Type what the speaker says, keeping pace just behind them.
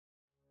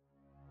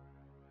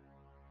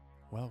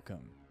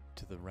Welcome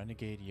to the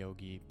Renegade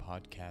Yogi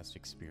podcast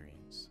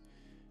experience.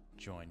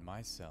 Join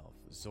myself,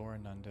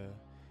 Zorananda,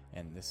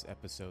 and this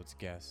episode's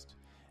guest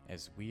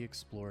as we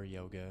explore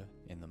yoga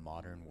in the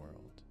modern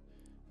world.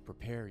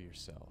 Prepare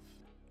yourself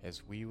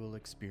as we will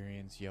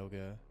experience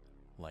yoga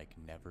like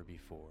never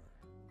before.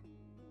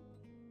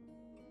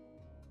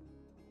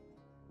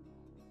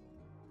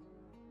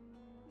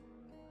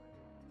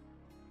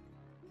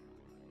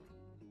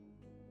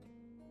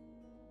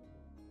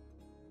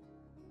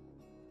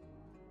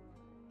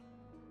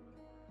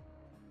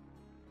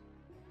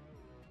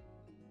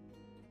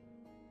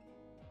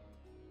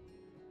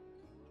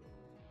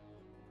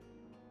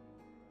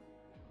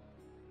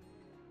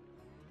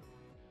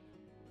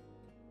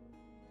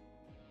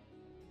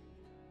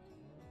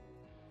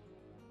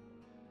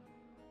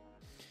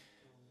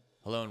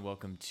 Hello and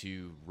welcome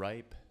to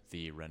Ripe,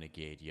 the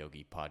Renegade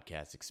Yogi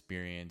podcast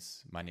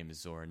experience. My name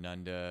is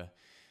Zorananda.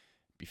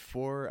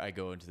 Before I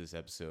go into this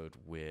episode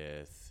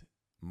with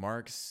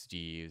Mark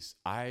Steeves,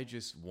 I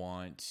just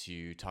want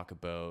to talk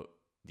about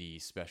the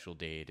special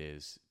day it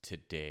is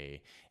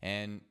today.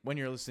 And when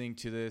you're listening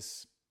to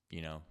this,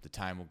 the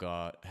time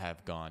will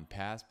have gone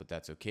past, but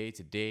that's okay.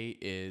 Today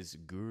is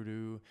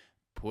Guru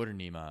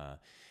Purnima.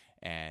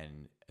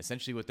 And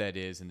essentially what that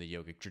is in the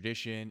yogic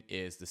tradition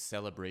is the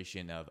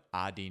celebration of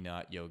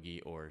Adinath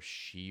Yogi or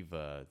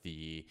Shiva,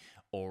 the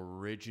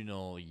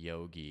original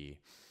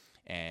yogi.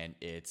 And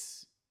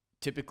it's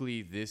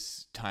typically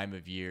this time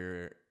of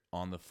year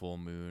on the full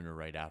moon or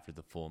right after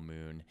the full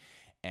moon.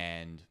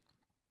 And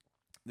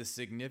the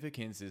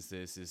significance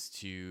is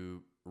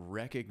to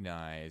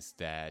recognize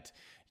that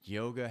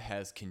yoga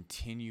has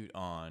continued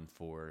on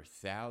for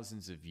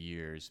thousands of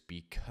years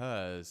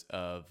because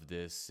of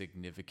this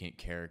significant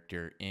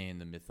character in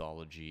the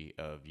mythology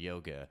of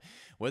yoga.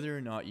 Whether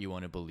or not you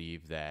want to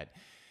believe that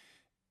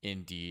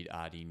indeed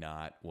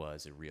Adinath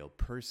was a real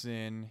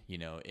person,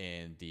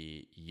 in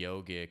the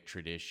yogic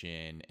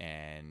tradition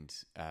and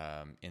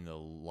in the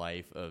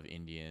life of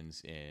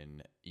Indians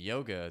in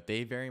yoga,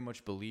 they very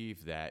much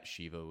believe that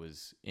Shiva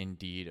was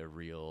indeed a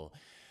real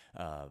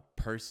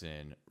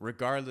person,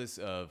 regardless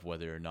of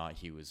whether or not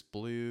he was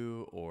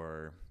blue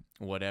or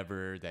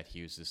whatever, that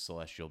he was a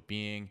celestial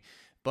being.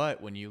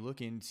 But when you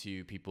look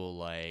into people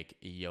like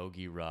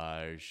Yogi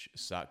Raj,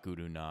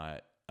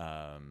 Satgurunath,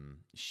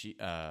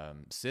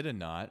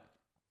 Siddhanath,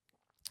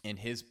 in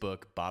his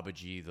book,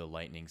 Babaji, the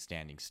Lightning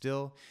Standing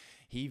Still,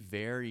 he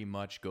very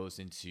much goes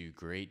into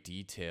great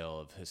detail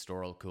of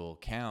historical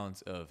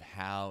accounts of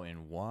how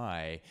and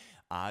why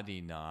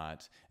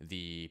Adinath,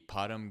 the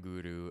Param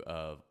Guru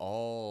of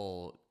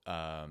all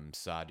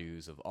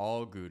sadhus, of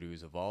all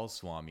gurus, of all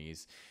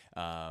swamis,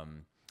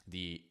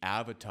 the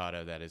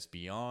avatara that is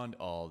beyond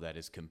all, that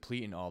is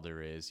complete in all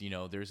there is.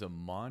 There's a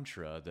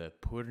mantra, the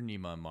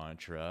Purnima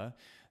mantra,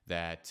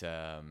 that,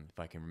 if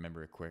I can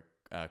remember it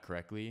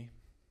correctly,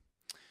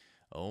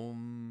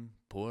 Om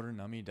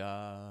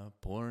Purnamida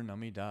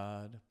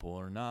Purnamidad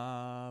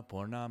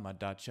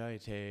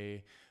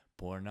Purnamadachayate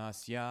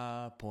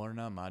Purnasya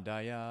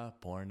Purnamadaya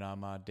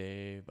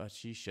Purnamade.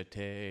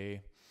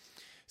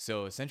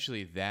 So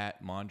essentially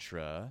that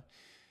mantra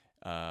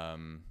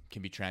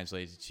can be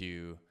translated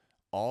to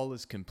all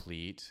is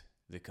complete,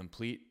 the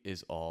complete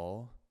is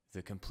all,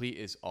 the complete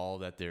is all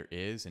that there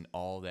is and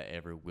all that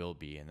ever will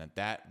be, and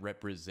that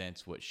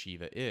represents what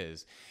Shiva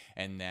is,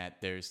 and that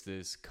there's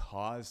this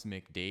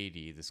cosmic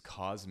deity, this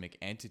cosmic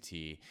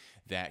entity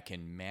that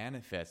can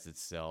manifest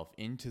itself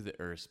into the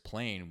earth's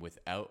plane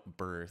without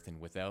birth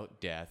and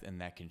without death, and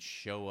that can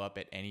show up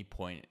at any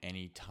point,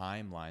 any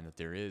timeline that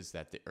there is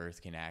that the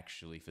earth can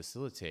actually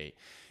facilitate.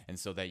 And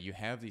so that you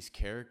have these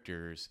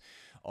characters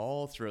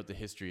all throughout the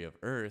history of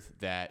earth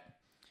that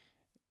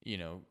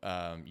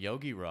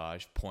Yogi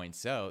Raj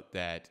points out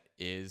that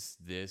is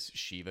this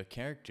Shiva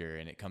character,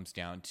 and it comes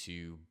down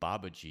to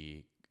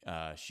Babaji,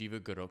 Shiva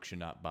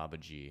Gorakshanath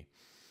Babaji.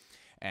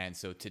 And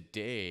so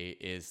today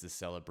is the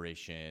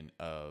celebration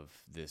of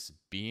this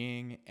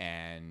being,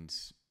 and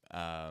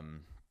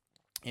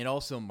it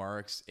also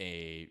marks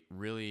a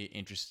really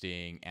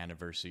interesting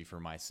anniversary for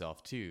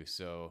myself too.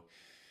 So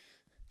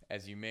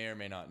as you may or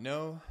may not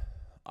know,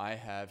 I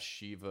have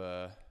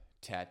Shiva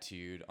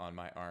tattooed on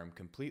my arm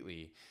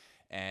completely.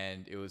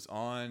 And it was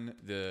on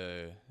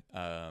the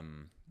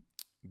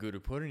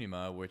Guru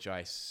Purnima, which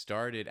I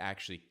started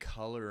actually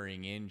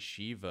coloring in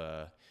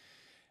Shiva,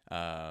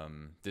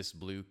 this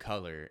blue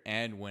color.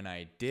 And when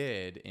I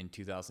did in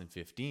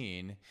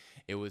 2015,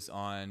 it was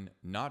on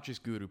not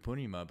just Guru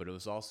Purnima, but it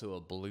was also a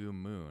blue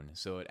moon.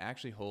 So it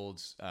actually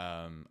holds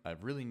a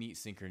really neat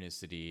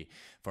synchronicity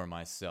for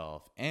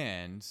myself.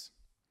 And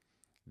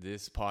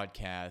this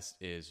podcast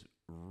is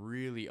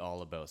really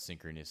all about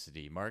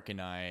synchronicity. Mark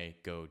and I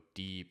go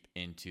deep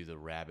into the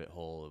rabbit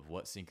hole of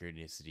what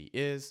synchronicity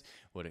is,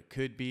 what it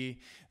could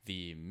be,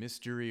 the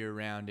mystery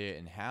around it,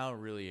 and how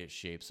really it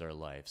shapes our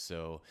life.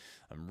 So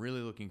I'm really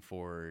looking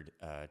forward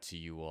to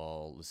you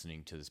all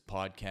listening to this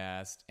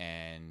podcast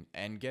and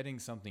getting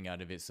something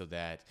out of it, so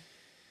that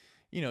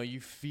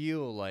you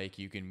feel like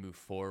you can move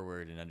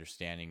forward in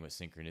understanding what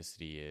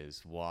synchronicity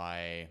is,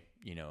 why,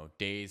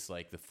 days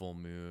like the full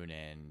moon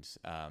and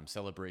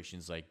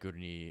celebrations like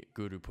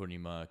Guru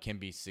Purnima can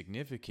be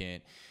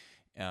significant,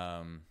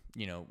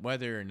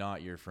 whether or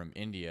not you're from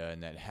India,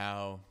 and that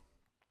how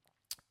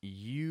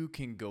you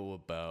can go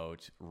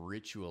about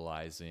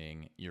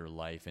ritualizing your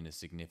life in a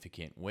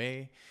significant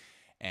way,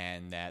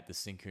 and that the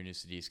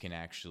synchronicities can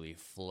actually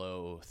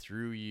flow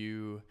through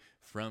you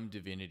from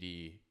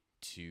divinity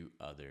to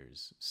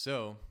others.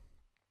 So,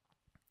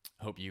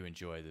 hope you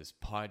enjoy this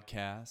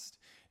podcast.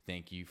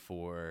 Thank you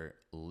for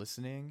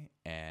listening,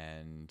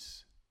 and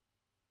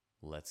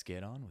let's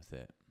get on with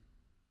it.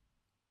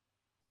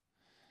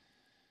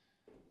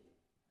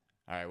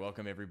 All right,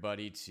 welcome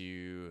everybody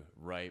to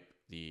Ripe,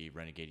 the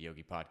Renegade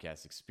Yogi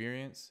podcast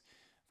experience.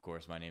 Of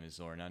course, my name is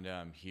Zorananda.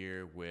 I'm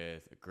here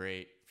with a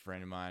great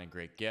friend of mine, a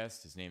great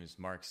guest. His name is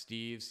Mark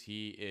Steeves.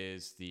 He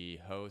is the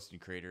host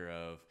and creator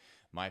of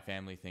My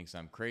Family Thinks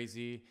I'm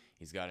Crazy.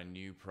 He's got a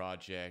new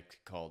project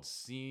called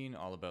Scene,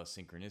 all about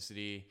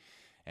synchronicity.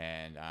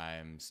 And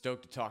I'm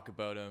stoked to talk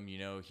about him.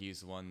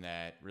 He's the one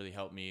that really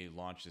helped me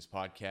launch this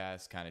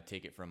podcast, kind of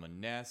take it from a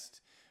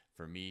nest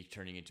for me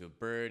turning into a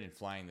bird and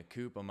flying the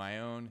coop on my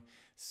own.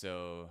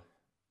 So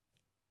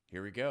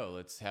here we go.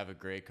 Let's have a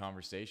great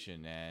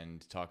conversation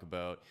and talk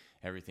about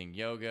everything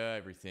yoga,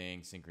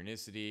 everything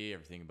synchronicity,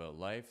 everything about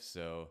life.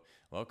 So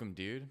welcome,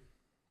 dude.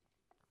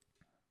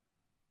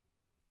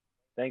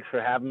 Thanks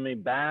for having me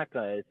back.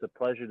 It's a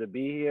pleasure to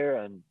be here,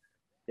 and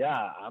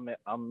yeah,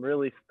 I'm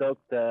really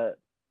stoked that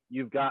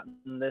you've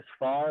gotten this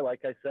far.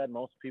 Like I said,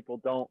 most people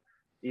don't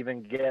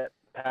even get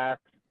past,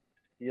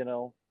 you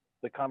know,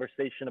 the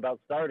conversation about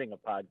starting a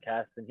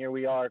podcast, and here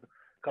we are. A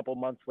couple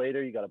months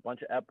later, you got a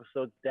bunch of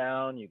episodes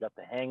down. You got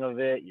the hang of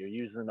it. You're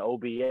using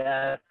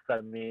OBS. I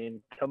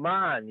mean, come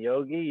on,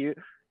 Yogi.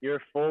 You're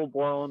a full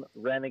blown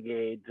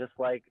renegade, just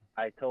like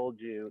I told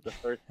you the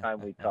first time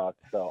we talked.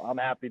 So I'm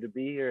happy to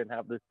be here and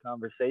have this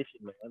conversation,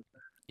 man.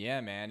 Yeah,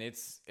 man,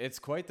 it's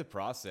quite the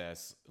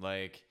process.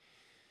 Like,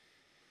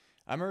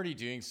 I'm already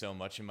doing so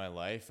much in my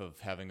life of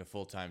having a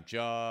full-time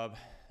job,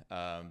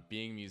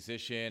 being a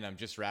musician. I'm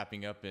just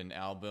wrapping up an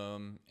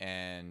album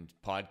and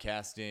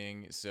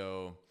podcasting.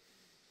 So,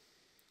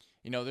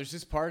 there's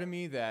this part of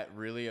me that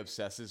really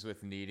obsesses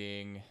with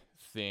needing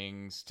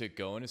things to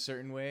go in a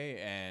certain way.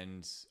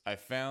 And I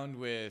found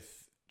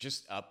with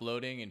just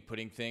uploading and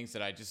putting things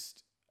that I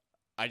just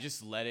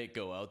let it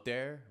go out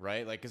there,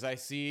 right? Like, because I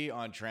see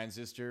on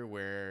Transistor,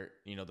 where,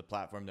 the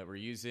platform that we're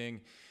using,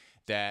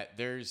 that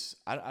there's,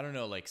 I don't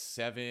know, like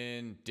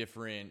 7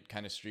 different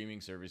kind of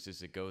streaming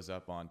services it goes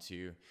up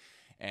onto.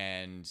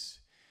 And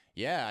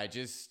yeah, I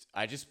just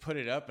put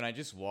it up and I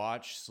just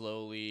watch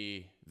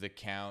slowly the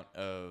count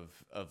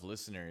of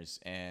listeners.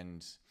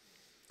 And,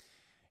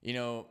 you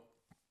know,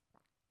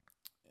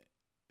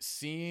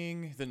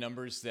 seeing the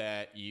numbers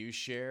that you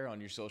share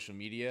on your social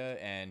media,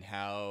 and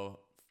how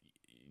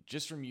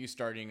just from you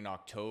starting in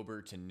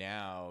October to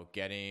now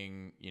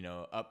getting,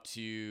 up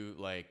to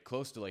like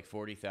close to like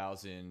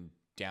 40,000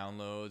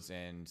 downloads,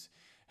 and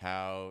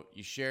how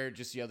you shared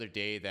just the other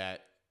day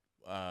that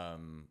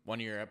one of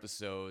your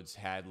episodes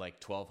had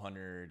like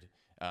 1,200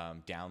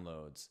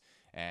 downloads,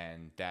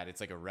 and that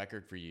it's like a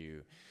record for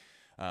you.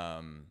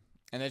 And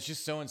that's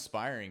just so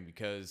inspiring,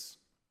 because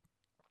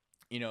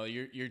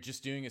you're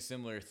just doing a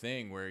similar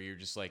thing where you're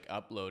just like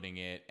uploading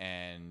it,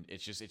 and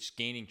it's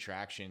gaining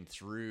traction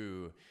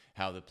through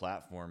how the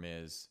platform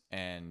is.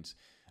 And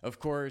of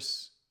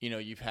course,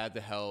 you've had the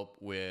help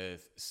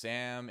with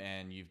Sam,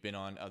 and you've been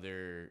on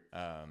other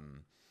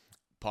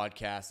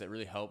podcasts that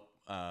really help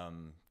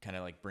kind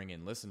of like bring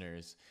in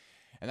listeners.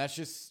 And that's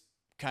just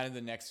kind of the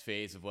next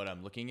phase of what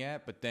I'm looking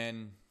at. But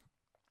then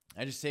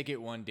I just take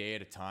it one day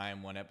at a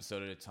time, one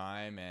episode at a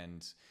time.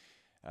 And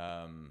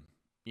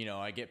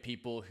I get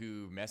people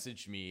who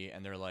message me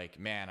and they're like,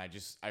 man, I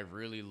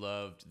really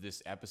loved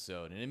this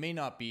episode. And it may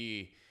not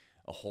be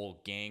a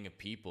whole gang of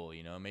people,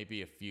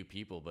 maybe a few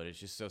people, but it's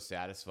just so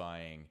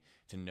satisfying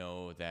to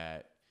know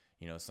that,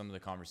 some of the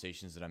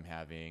conversations that I'm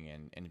having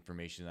and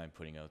information that I'm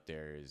putting out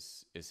there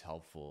is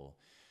helpful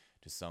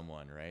to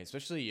someone, right?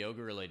 Especially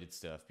yoga related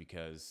stuff,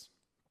 because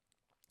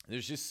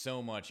there's just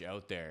so much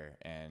out there.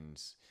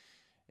 And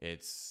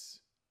it's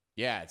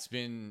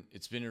been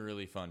a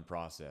really fun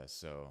process.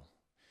 So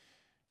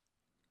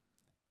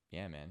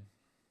yeah, man.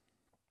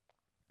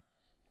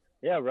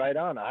 Yeah, right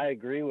on. I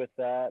agree with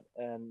that.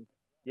 And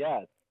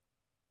yeah,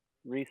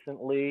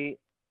 recently,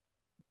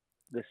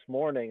 this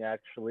morning,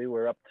 actually,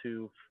 we're up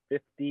to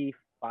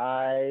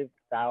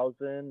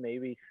 55,000,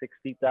 maybe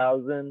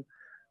 60,000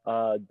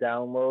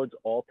 downloads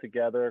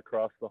altogether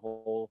across the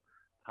whole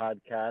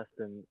podcast.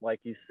 And like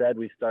you said,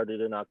 we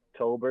started in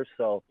October.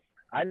 So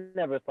I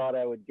never thought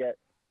I would get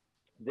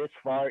this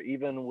far,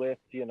 even with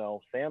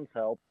Sam's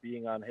help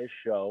being on his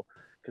show,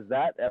 because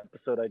that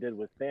episode I did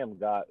with Sam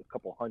got a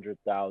couple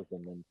 100,000,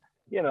 and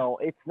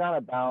it's not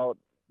about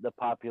the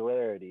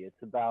popularity;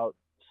 it's about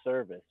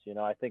service.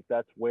 I think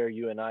that's where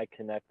you and I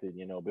connected.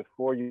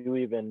 Before you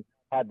even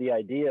had the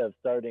idea of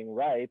starting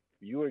Ripe,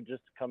 you were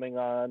just coming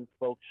on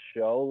folks'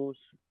 shows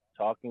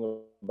talking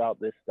about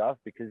this stuff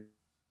because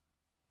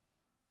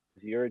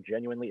you're a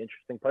genuinely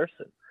interesting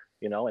person,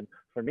 you know. And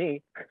for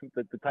me,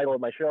 the title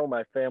of my show,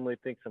 My Family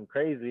Thinks I'm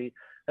Crazy,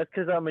 that's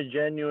because I'm a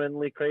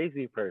genuinely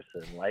crazy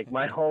person. Like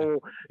my whole,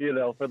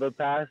 for the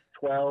past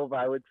 12,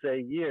 I would say,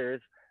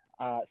 years,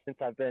 since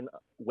I've been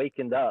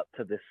wakened up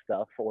to this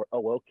stuff, or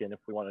awoken, if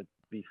we want to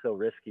be so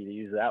risky to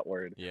use that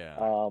word.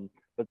 Yeah.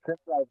 But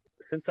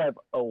since I've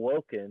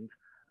awoken,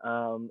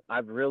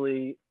 I've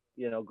really,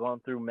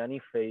 gone through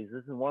many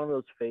phases, and one of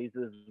those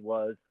phases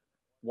was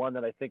one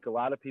that I think a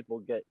lot of people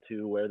get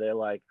to, where they're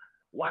like,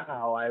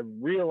 "Wow, I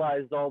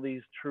realized all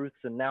these truths,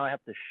 and now I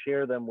have to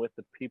share them with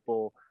the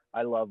people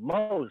I love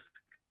most,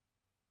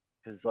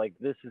 because like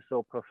this is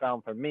so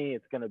profound for me,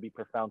 it's going to be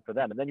profound for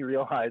them." And then you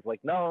realize,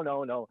 like,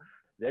 no,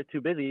 they're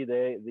too busy.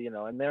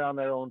 And they're on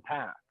their own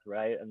path,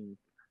 right? And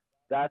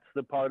that's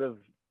the part of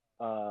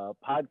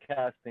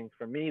podcasting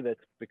for me that's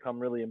become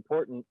really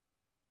important,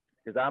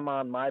 because I'm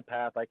on my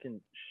path. I can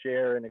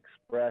share and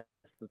express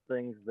the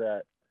things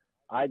that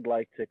I'd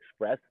like to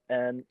express,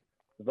 and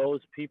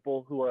those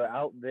people who are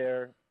out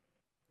there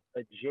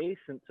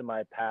adjacent to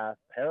my path,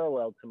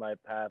 parallel to my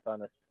path,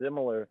 on a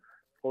similar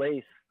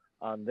place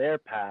on their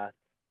path,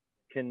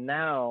 can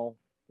now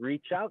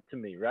reach out to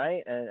me,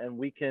 right? And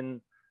we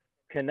can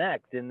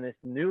connect in this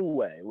new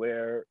way,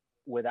 where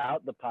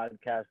without the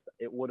podcast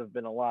it would have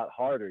been a lot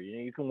harder.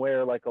 You can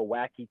wear like a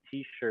wacky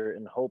t-shirt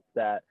and hope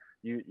that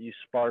you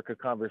spark a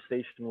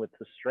conversation with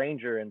a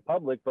stranger in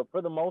public, but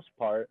for the most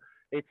part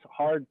it's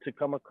hard to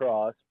come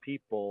across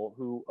people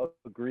who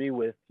agree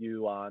with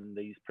you on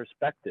these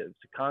perspectives,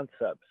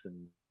 concepts,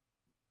 and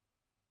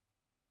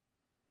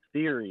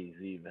theories,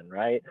 even,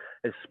 right?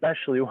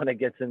 Especially when it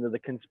gets into the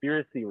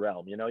conspiracy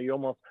realm. You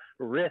almost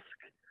risk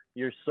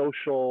your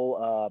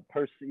social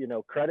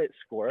credit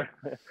score,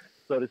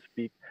 so to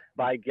speak,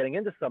 by getting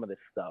into some of this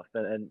stuff.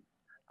 And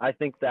I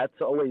think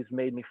that's always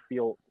made me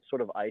feel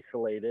sort of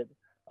isolated.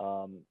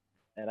 Um,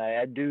 and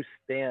I do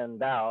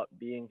stand out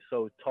being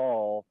so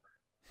tall.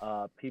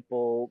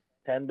 People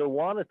tend to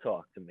want to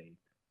talk to me.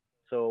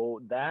 So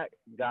that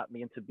got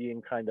me into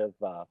being kind of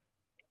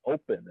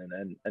open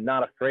and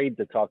not afraid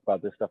to talk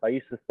about this stuff. I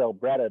used to sell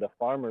bread at a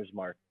farmer's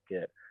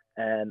market,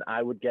 and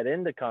I would get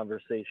into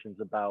conversations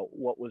about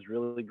what was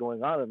really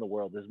going on in the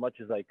world as much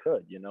as I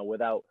could,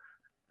 without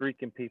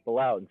freaking people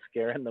out and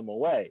scaring them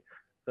away.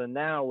 So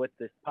now with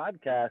this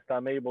podcast,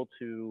 I'm able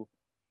to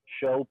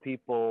show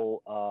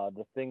people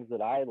the things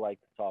that I like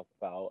to talk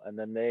about, and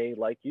then they,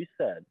 like you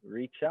said,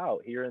 reach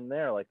out here and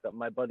there. Like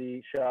my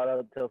buddy, shout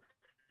out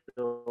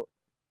to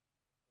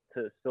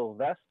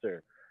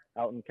Sylvester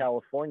out in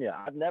California.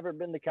 I've never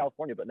been to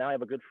California, but now I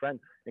have a good friend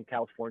in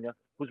California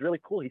who's really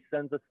cool. He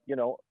sends us,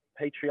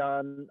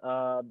 Patreon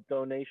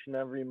donation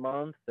every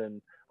month,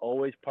 and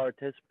always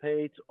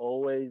participates,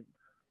 always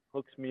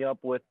hooks me up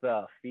with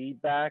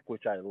feedback,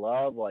 which I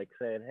love, like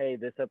saying, "Hey,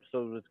 this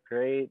episode was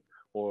great,"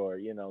 or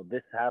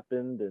 "This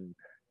happened," and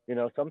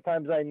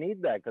sometimes I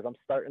need that because I'm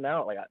starting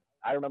out. Like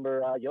I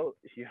remember,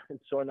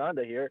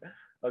 Sornanda here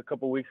a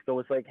couple weeks ago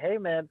was like, "Hey,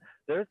 man,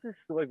 there's this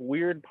like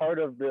weird part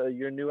of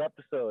your new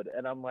episode,"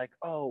 and I'm like,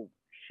 "Oh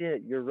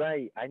shit, you're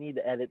right. I need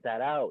to edit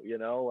that out."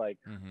 Like,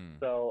 Mm-hmm.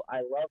 so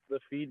I love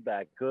the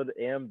feedback, good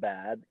and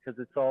bad, because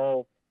it's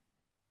all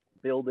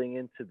building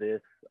into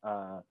this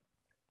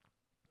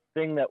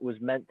thing that was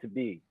meant to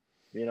be,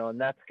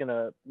 and that's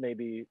gonna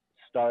maybe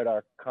start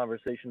our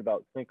conversation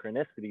about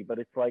synchronicity. But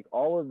it's like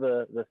all of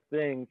the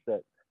things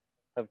that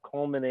have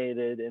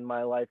culminated in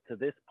my life to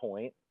this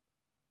point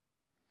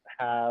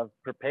have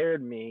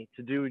prepared me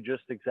to do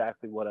just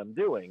exactly what I'm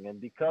doing. And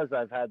because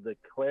I've had the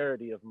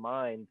clarity of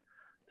mind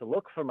to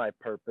look for my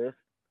purpose,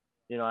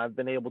 I've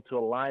been able to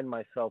align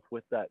myself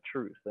with that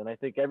truth. And I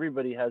think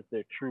everybody has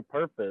their true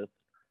purpose.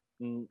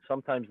 And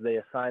sometimes they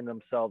assign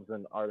themselves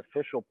an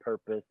artificial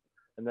purpose,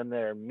 and then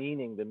the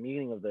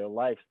meaning of their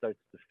life starts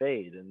to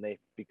fade, and they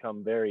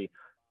become very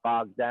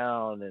bogged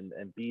down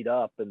and beat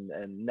up, and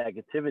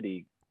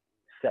negativity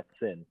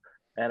sets in.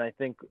 And I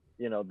think,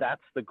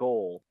 that's the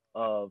goal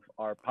of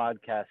our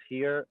podcast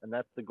here. And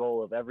that's the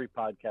goal of every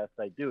podcast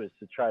I do, is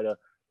to try to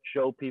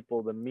show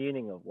people the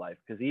meaning of life.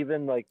 Because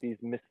even like these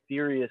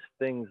mysterious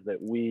things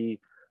that we,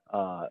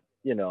 uh,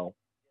 you know,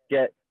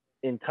 get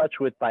in touch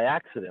with by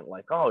accident,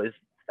 like, oh, is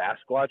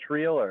Sasquatch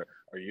real, or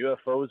are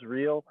UFOs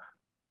real?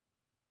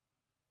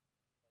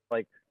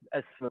 Like,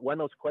 as when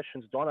those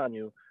questions dawn on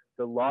you,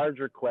 the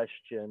larger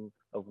question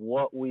of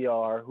what we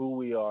are, who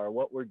we are,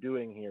 what we're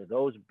doing here,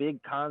 those big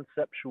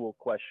conceptual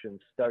questions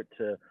start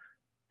to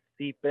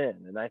seep in.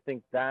 And I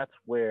think that's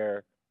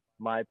where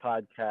my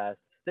podcast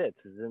sits,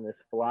 is in this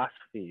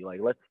philosophy.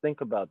 Like, let's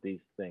think about these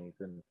things.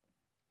 And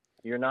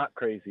you're not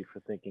crazy for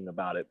thinking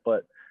about it.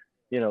 But,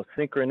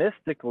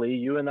 synchronistically,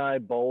 you and I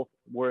both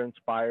were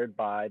inspired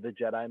by the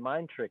Jedi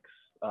Mind Tricks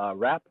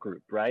rap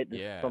group, right? This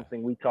is Yeah.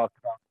 something we talked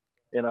about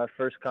in our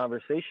first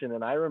conversation.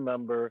 And I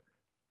remember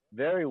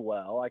very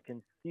well, I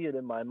can see it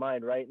in my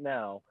mind right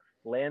now,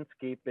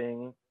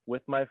 landscaping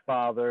with my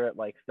father at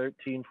like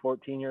 13,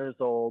 14 years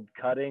old,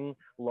 cutting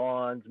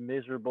lawns,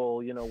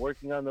 miserable,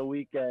 working on the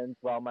weekends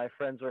while my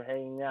friends were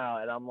hanging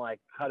out. And I'm like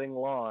cutting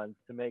lawns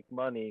to make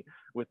money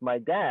with my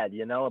dad,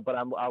 but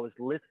I was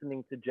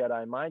listening to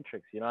Jedi Mind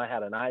Tricks. I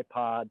had an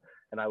iPod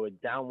and I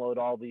would download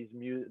all these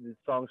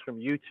songs from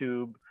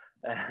YouTube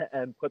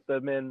and put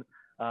them in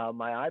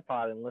my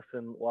iPod and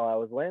listen while I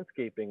was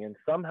landscaping. And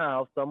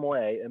somehow, some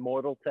way,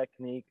 Immortal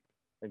Technique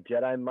and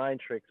Jedi Mind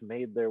Tricks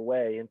made their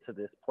way into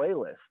this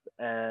playlist.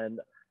 And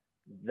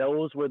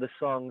those were the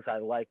songs I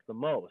liked the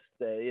most.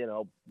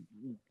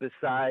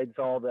 Besides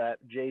all that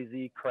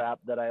Jay-Z crap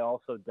that I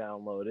also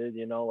downloaded,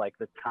 like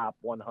the top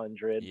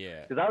 100.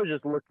 Yeah. Because I was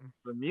just looking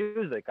for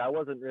music. I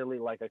wasn't really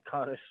like a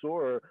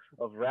connoisseur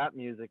of rap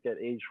music at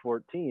age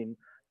 14.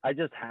 I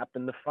just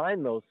happened to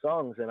find those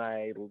songs and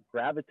I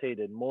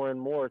gravitated more and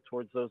more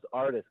towards those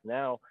artists.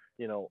 Now,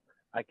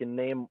 I can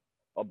name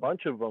a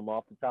bunch of them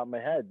off the top of my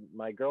head.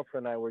 My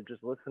girlfriend and I were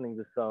just listening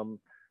to some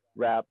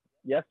rap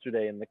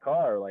yesterday in the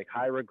car. Like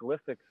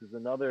Hieroglyphics is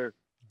another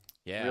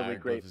Yeah, really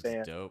great Hieroglyphics is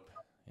band. dope.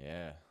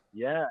 Yeah.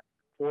 Yeah,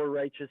 Poor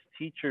Righteous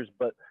Teachers.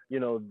 But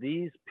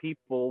these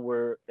people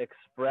were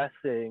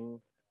expressing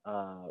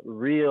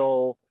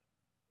real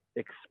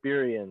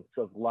experience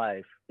of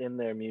life in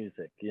their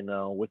music,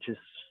 which is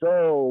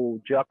so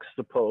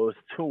juxtaposed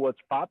to what's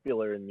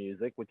popular in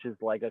music, which is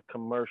like a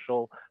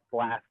commercial,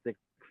 plastic,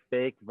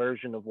 fake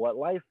version of what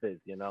life is,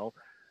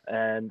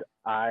 And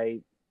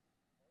I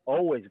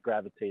always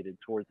gravitated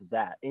towards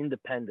that,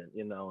 independent,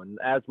 And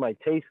as my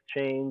taste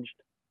changed,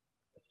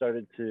 I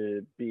started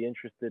to be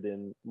interested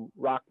in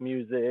rock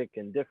music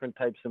and different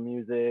types of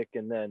music.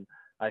 And then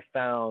I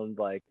found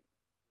like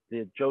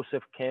the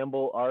Joseph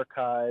Campbell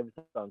archives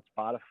on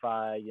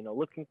Spotify,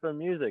 looking for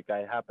music.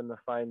 I happened to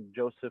find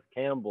Joseph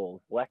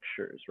Campbell's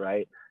lectures,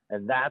 right?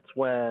 And that's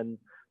when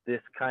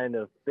this kind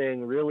of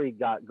thing really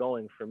got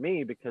going for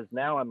me because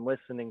now I'm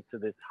listening to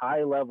this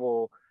high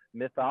level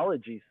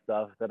mythology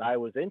stuff that I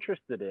was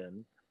interested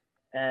in.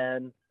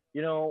 And,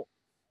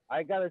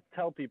 I got to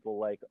tell people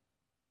like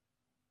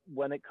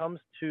when it comes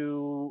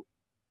to,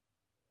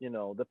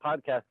 the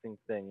podcasting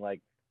thing,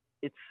 like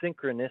it's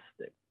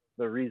synchronistic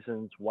the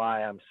reasons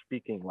why I'm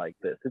speaking like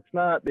this. It's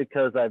not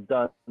because I've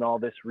done all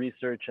this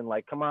research and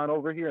like, come on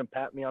over here and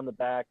pat me on the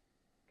back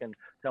and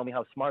tell me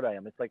how smart I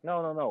am. It's like,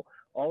 no, no, no.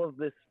 All of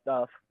this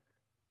stuff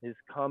has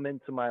come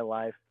into my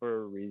life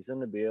for a reason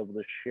to be able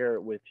to share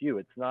it with you.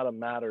 It's not a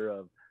matter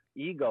of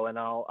ego. And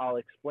I'll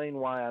explain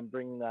why I'm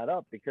bringing that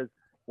up because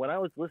when I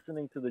was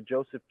listening to the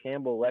Joseph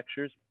Campbell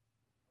lectures,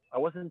 I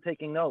wasn't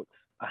taking notes.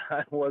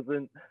 I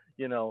wasn't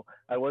in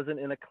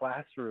a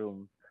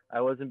classroom.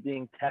 I wasn't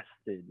being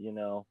tested,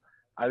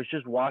 I was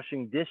just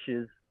washing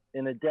dishes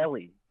in a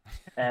deli.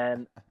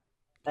 And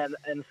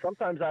and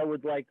sometimes I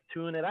would like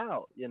tune it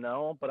out,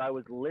 but I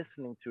was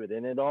listening to it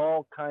and it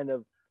all kind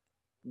of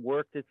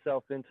worked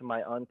itself into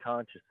my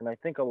unconscious. And I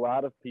think a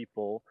lot of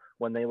people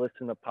when they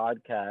listen to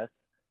podcasts,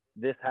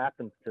 this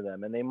happens to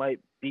them and they might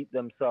beat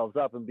themselves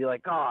up and be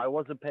like, "Oh, I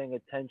wasn't paying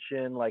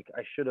attention, like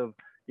I should have,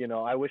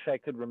 I wish I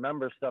could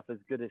remember stuff as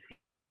good as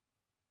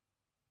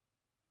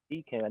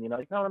he can."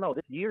 Like, no, no, no.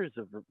 This years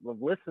of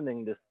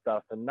listening to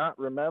stuff and not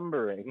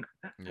remembering.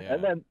 And Yeah.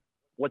 then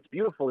what's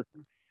beautiful is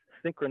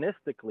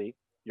synchronistically,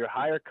 your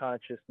higher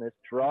consciousness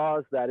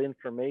draws that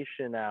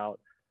information out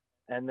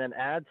and then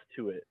adds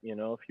to it.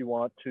 If you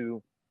want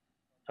to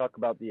talk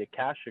about the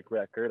Akashic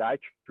record, I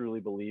truly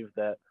believe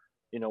that,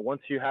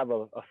 once you have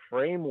a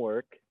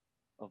framework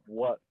of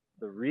what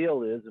the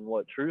real is and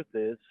what truth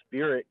is,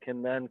 spirit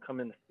can then come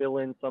and fill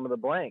in some of the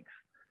blanks.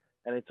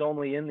 And it's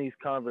only in these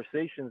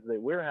conversations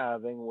that we're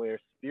having where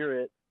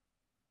spirit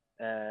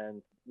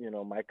and,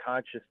 my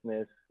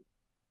consciousness,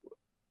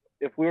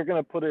 if we we're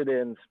going to put it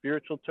in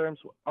spiritual terms,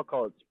 I'll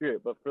call it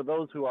spirit. But for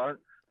those who aren't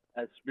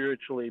as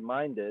spiritually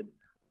minded,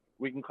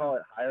 we can call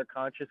it higher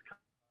conscious,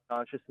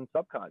 conscious, and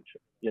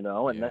subconscious. And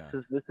Yeah.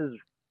 this is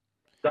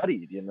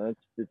studied.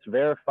 It's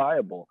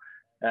verifiable.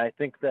 And I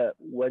think that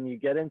when you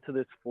get into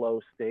this flow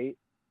state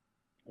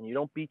and you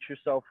don't beat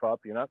yourself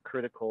up, you're not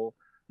critical,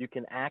 you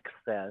can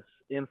access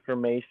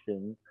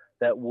information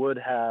that would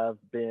have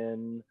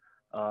been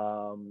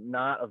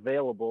not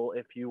available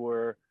if you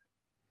were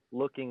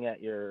looking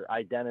at your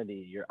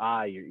identity, your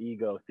I, your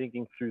ego,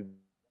 thinking through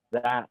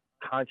that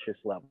conscious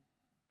level,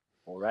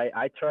 right?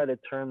 I try to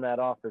turn that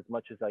off as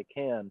much as I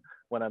can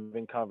when I'm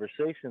in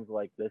conversations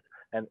like this.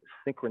 And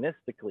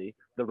synchronistically,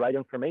 the right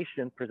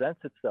information presents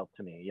itself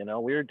to me.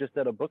 We were just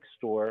at a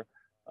bookstore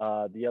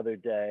the other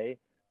day,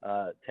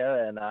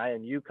 Tara and I,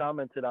 and you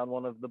commented on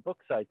one of the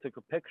books I took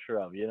a picture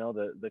of,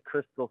 the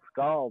Crystal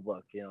Skull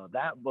book.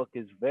 That book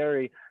is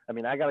very,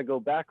 I got to go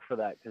back for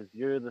that because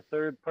you're the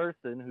third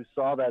person who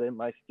saw that in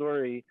my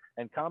story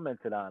and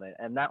commented on it.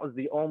 And that was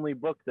the only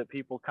book that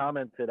people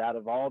commented out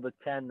of all the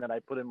 10 that I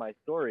put in my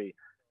story.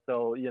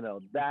 So,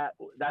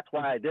 that's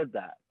why I did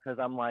that because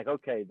I'm like,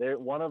 okay,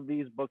 one of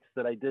these books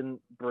that I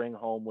didn't bring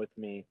home with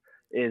me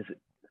is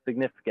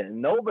significant.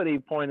 And nobody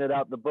pointed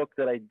out the book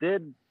that I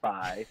did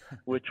buy,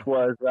 which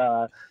was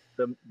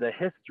the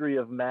history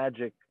of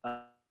magic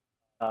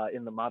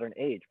in the Modern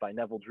Age by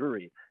Neville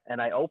Drury.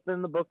 And I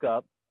opened the book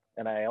up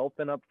and I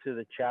open up to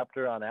the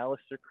chapter on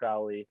Aleister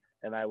Crowley,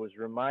 and I was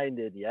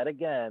reminded yet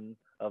again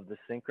of the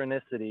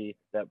synchronicity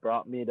that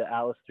brought me to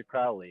Aleister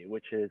Crowley,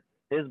 which is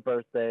his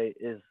birthday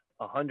is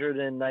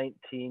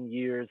 119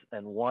 years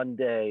and 1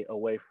 day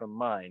away from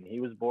mine. He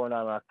was born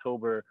on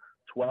October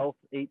 12th,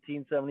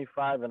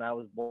 1875, and I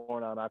was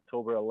born on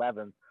October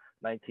 11th,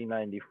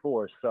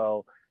 1994.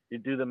 So you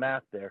do the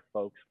math there,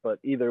 folks. But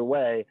either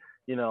way,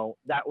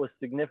 that was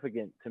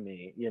significant to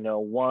me.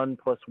 1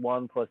 plus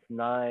 1 plus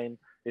 9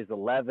 is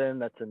 11.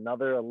 That's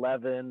another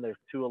 11. There's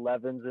two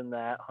 11s in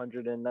that,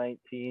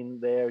 119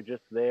 there,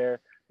 just there.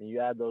 And you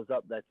add those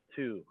up, that's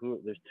two.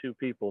 There's two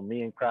people,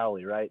 me and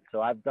Crowley, right?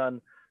 So I've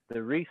done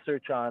the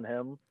research on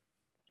him,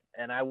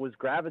 and I was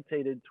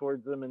gravitated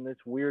towards him in this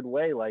weird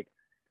way, like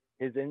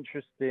his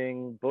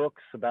interesting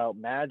books about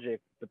magic.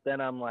 But then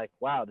I'm like,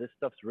 wow, this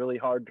stuff's really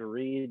hard to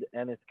read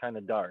and it's kind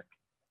of dark.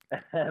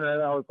 And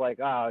then I was like,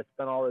 oh, I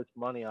spent all this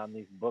money on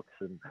these books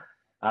and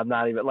I'm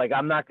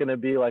not going to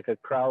be like a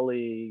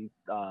Crowley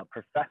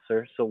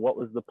professor. So what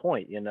was the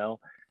point,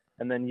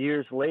 And then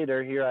years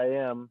later, here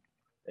I am.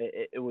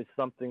 It was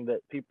something that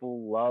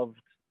people loved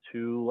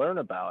to learn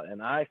about.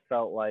 And I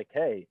felt like,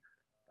 hey,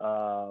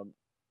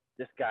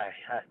 this guy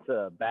has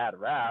a bad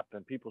rap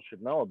and people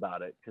should know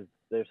about it, because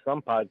there's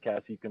some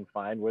podcasts you can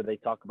find where they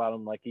talk about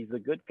him like he's a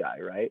good guy,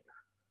 right?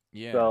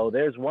 Yeah. So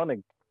there's one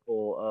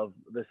example of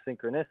the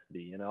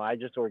synchronicity. I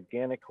just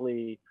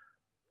organically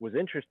was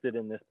interested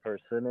in this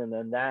person, and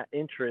then that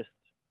interest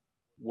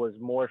was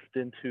morphed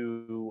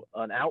into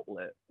an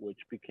outlet, which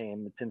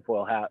became the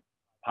Tinfoil Hat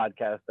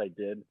podcast I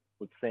did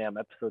with Sam,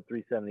 episode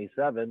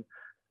 377.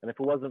 And if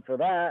it wasn't for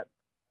that,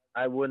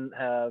 I wouldn't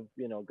have,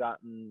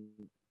 gotten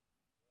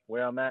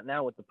where I'm at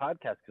now with the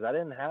podcast, because I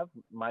didn't have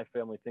My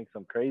Family Thinks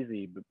I'm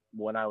Crazy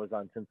when I was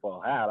on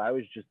Tinfoil Hat. I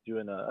was just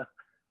doing a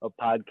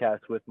podcast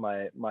with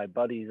my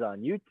buddies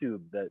on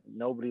YouTube that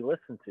nobody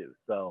listened to.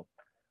 So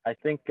I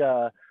think,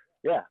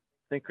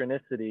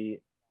 synchronicity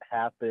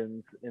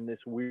happens in this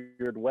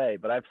weird way.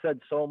 But I've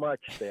said so much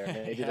there.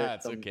 Maybe yeah,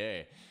 it's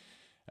okay.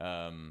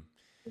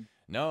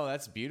 No,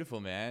 that's beautiful,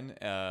 man.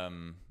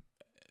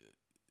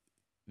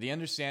 The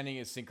understanding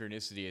of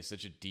synchronicity is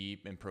such a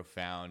deep and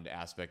profound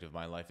aspect of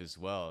my life as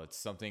well. It's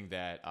something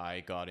that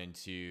I got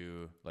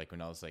into like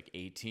when I was like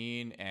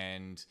 18,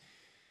 and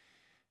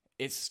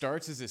it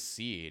starts as a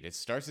seed. It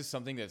starts as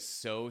something that's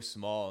so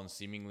small and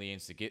seemingly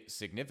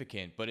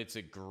insignificant, but it's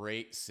a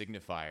great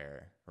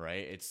signifier,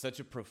 right? It's such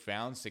a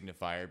profound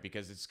signifier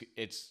because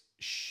it's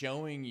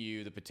showing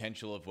you the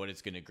potential of what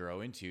it's going to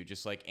grow into,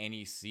 just like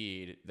any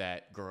seed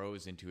that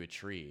grows into a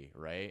tree,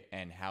 right?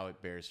 And how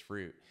it bears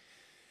fruit.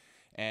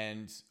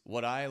 And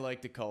what I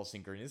like to call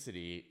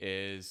synchronicity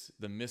is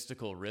the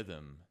mystical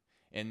rhythm,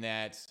 in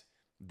that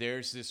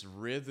there's this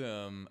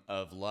rhythm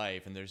of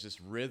life and there's this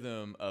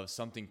rhythm of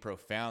something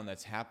profound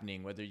that's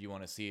happening, whether you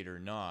want to see it or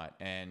not.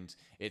 And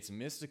it's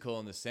mystical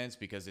in the sense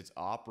because it's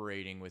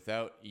operating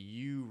without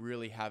you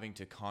really having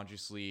to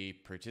consciously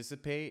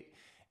participate.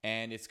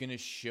 And it's going to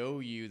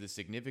show you the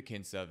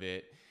significance of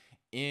it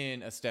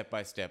in a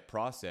step-by-step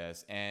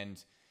process.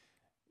 And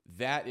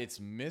that it's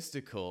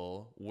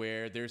mystical,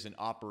 where there's an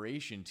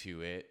operation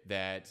to it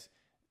that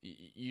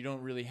you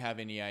don't really have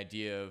any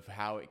idea of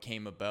how it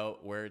came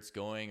about, where it's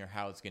going, or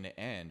how it's going to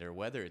end, or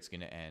whether it's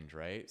going to end,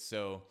 right?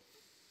 So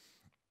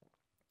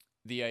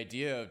the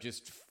idea of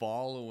just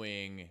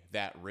following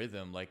that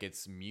rhythm like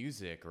it's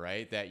music,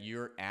 right? That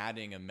you're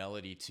adding a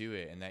melody to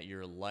it, and that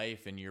your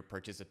life and your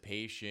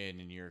participation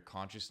and your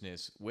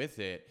consciousness with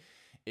it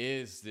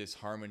is this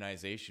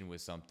harmonization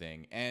with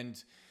something.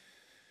 And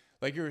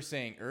like you were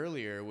saying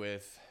earlier,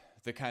 with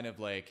the kind of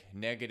like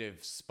negative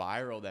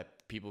spiral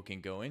that people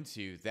can go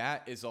into,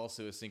 that is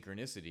also a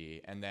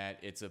synchronicity, and that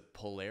it's a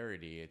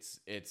polarity.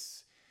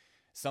 It's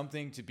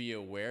something to be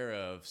aware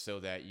of so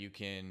that you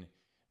can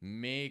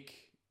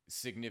make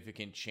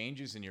significant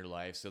changes in your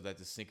life, so that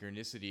the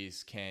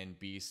synchronicities can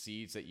be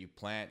seeds that you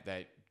plant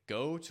that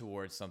go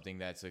towards something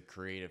that's a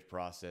creative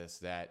process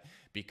that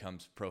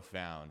becomes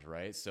profound,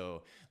 right?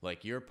 So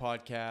like your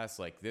podcast,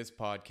 like this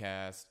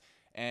podcast,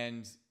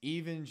 and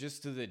even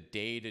just to the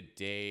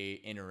day-to-day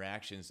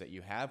interactions that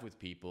you have with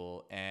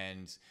people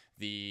and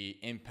the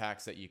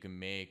impacts that you can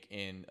make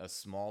in a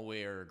small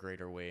way or a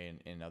greater way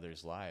in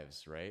others'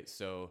 lives, right?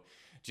 So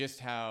just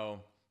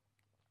how,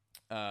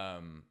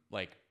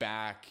 like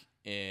back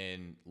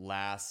in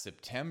last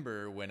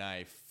September when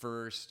I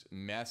first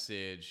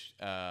messaged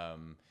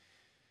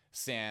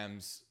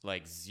Sam's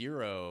like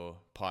Zero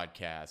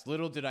podcast,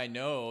 little did I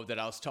know that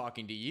I was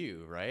talking to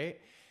you, right?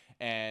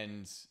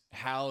 And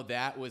how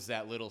that was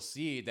that little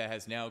seed that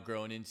has now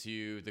grown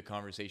into the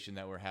conversation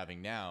that we're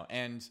having now.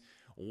 And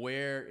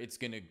where it's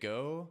going to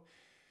go,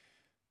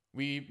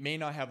 we may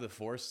not have the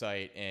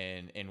foresight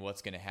in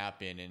what's going to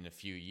happen in a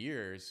few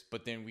years,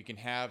 but then we can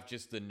have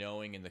just the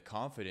knowing and the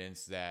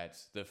confidence that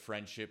the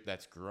friendship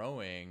that's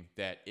growing,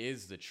 that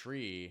is the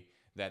tree,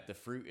 that the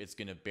fruit it's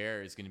going to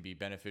bear is going to be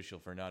beneficial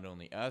for not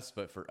only us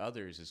but for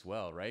others as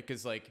well, right?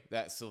 Because like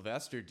that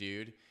Sylvester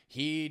dude,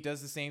 he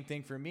does the same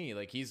thing for me.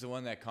 Like he's the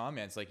one that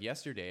comments. Like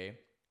yesterday,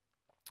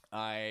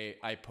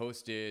 I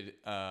posted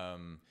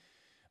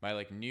my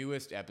like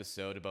newest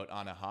episode about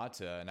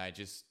Anahata, and I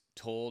just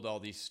told all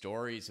these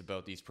stories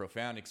about these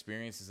profound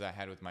experiences I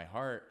had with my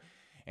heart.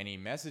 And he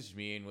messaged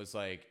me and was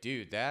like,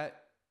 dude,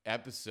 that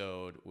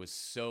episode was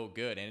so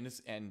good.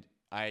 And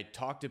I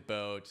talked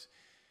about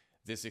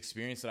this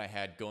experience that I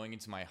had going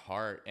into my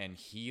heart and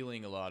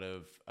healing a lot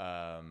of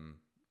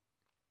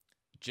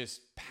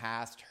just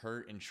past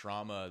hurt and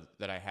trauma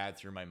that I had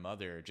through my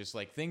mother, just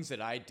like things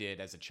that I did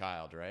as a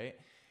child, right?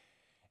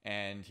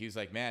 And he was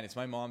like, man, it's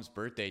my mom's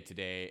birthday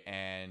today,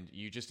 and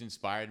you just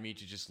inspired me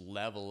to just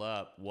level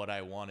up what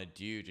I want to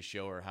do to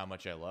show her how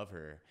much I love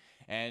her.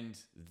 And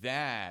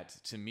that,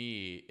 to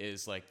me,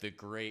 is like the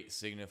great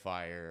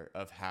signifier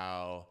of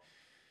how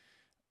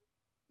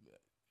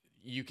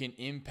you can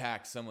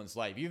impact someone's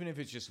life, even if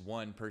it's just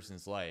one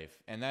person's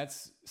life. And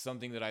that's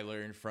something that I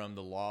learned from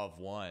The Law of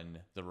One,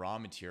 the raw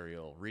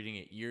material, reading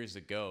it years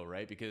ago,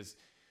 right? Because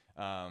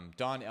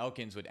Don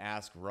Elkins would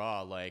ask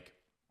Ra, like,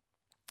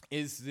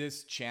 is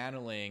this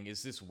channeling,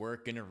 is this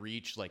work going to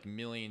reach like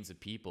millions of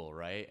people,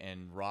 right?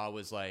 And Ra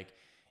was like,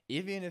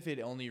 even if it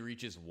only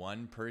reaches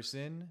one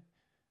person,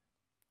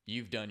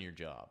 you've done your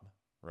job,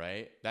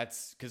 right?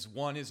 That's because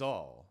one is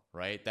all,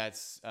 right?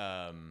 That's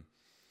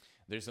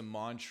there's a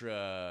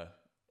mantra,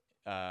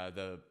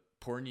 the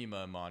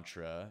Purnima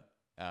mantra,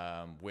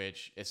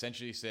 which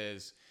essentially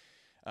says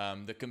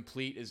the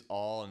complete is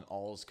all and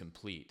all is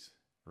complete,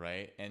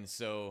 right? And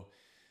so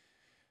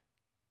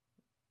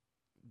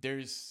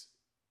there's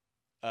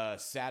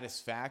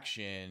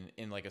satisfaction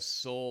in like a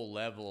soul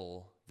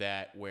level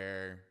that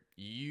where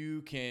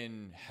you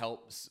can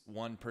help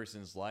one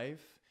person's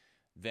life,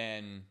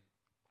 then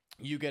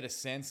you get a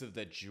sense of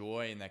that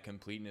joy and that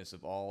completeness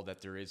of all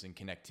that there is in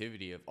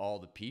connectivity of all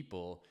the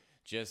people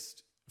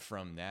just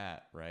from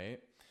that, right?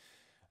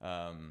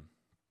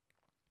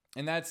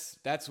 And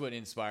that's what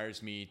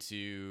inspires me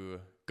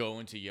to go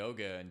into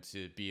yoga and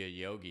to be a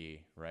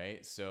yogi,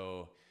 right?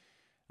 So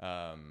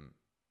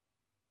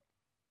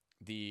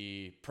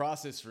the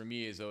process for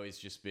me has always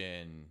just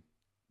been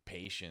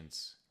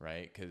patience,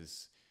 right?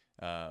 Because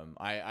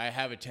I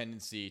have a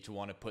tendency to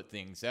want to put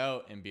things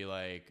out and be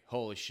like,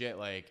 holy shit,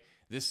 like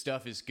this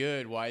stuff is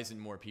good. Why isn't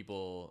more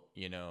people,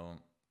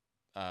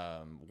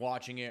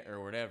 watching it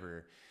or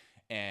whatever?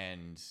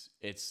 And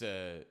it's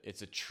a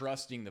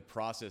trusting the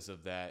process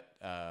of that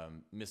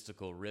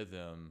mystical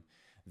rhythm,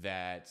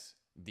 that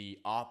the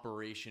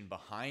operation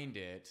behind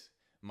it,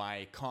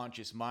 my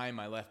conscious mind,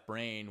 my left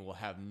brain will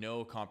have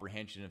no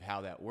comprehension of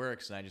how that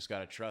works. And I just got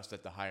to trust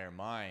that the higher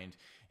mind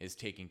is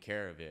taking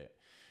care of it.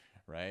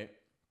 Right.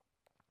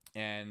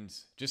 And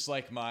just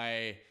like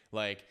my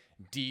like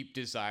deep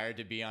desire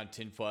to be on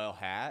tinfoil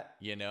hat,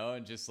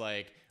 and just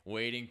like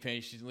waiting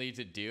patiently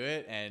to do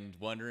it and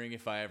wondering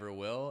if I ever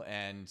will.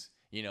 And,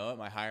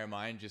 my higher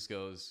mind just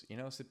goes,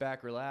 sit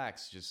back,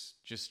 relax,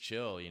 just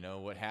chill,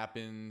 what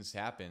happens,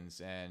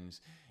 happens. And,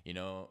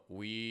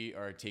 we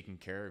are taking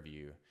care of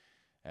you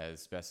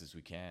as best as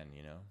we can,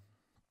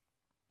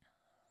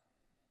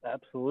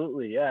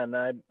 Absolutely, yeah. And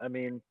I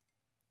mean,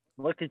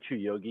 look at you,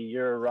 Yogi.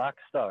 You're a rock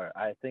star.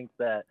 I think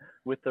that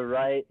with the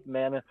right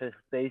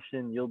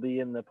manifestation, you'll be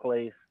in the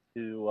place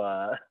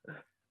to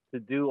to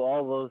do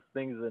all those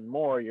things and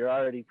more. You're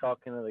already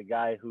talking to the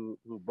guy who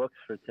books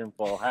for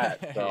tinfoil hat.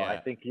 So Yeah.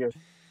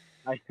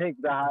 I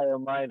think the higher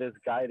mind has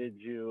guided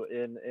you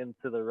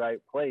into the right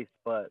place.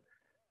 But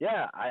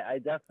yeah, I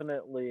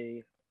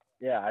definitely,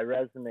 yeah, I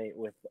resonate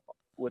with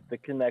the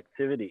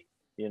connectivity.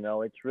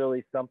 It's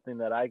really something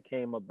that I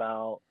came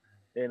about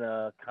in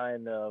a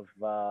kind of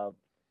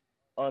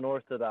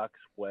unorthodox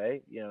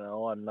way.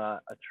 I'm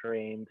not a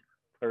trained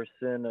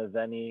person of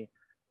any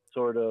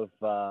sort of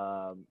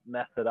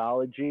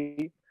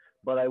methodology,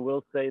 but I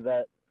will say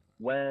that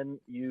when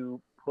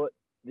you put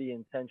the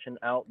intention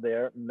out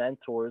there,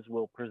 mentors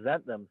will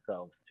present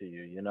themselves to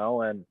you.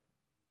 And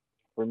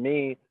for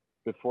me,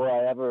 before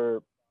I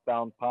ever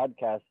found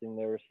podcasting,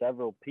 there were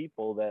several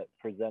people that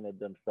presented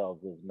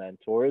themselves as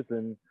mentors,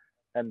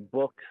 and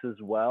books as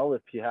well,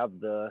 if you have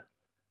the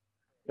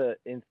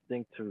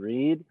instinct to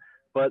read.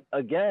 But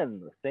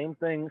again, same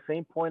thing,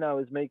 same point I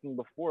was making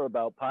before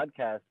about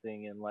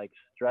podcasting and like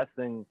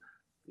stressing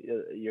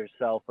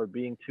yourself or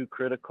being too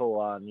critical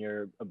on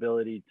your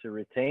ability to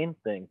retain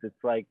things.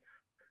 It's like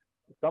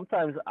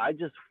sometimes I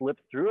just flip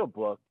through a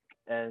book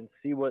and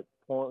see what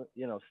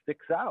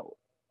sticks out.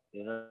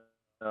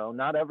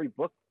 Not every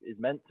book is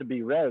meant to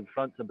be read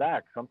front to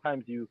back.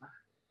 Sometimes you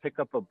pick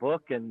up a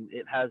book and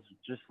it has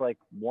just like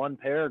one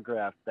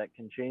paragraph that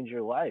can change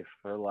your life,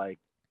 or like,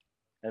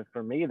 and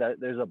for me, that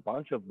there's a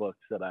bunch of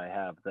books that I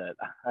have that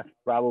I've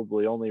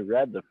probably only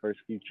read the first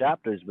few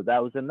chapters, but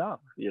that was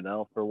enough.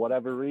 For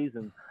whatever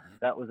reason,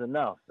 that was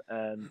enough,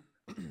 and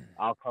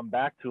I'll come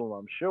back to them,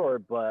 I'm sure.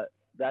 But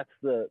that's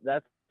the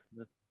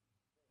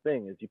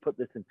thing, is you put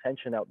this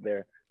intention out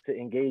there to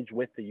engage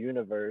with the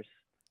universe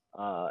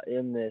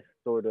in this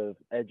sort of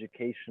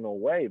educational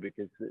way,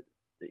 because the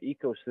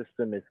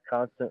ecosystem is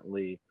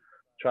constantly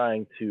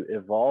trying to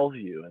evolve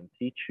you and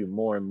teach you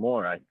more and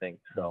more, I think.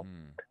 So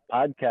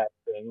Mm-hmm.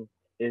 podcasting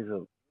is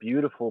a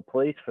beautiful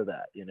place for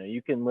that.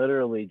 You can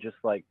literally just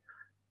like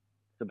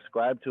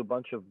subscribe to a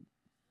bunch of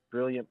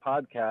brilliant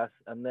podcasts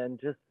and then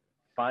just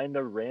find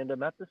a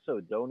random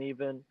episode. Don't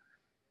even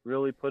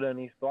really put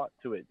any thought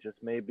to it. Just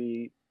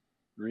maybe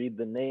read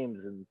the names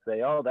and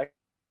say, "Oh, that could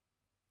be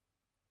interesting,"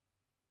 and then just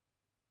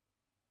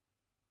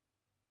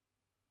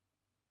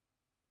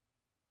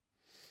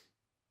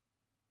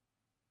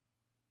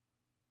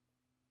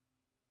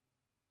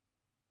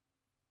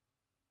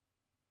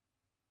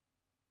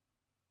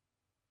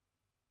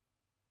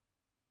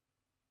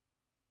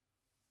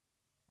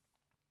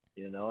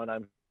and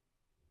I'm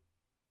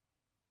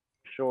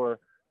sure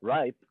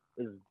Ripe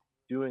is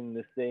doing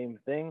the same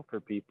thing for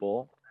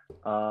people,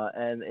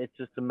 and it's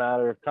just a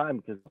matter of time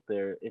because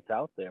it's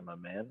out there, my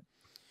man.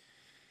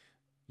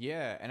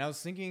 Yeah, and I was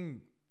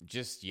thinking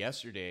just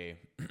yesterday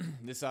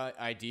this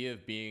idea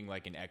of being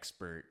like an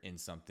expert in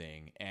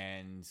something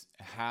and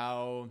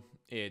how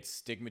it's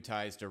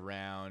stigmatized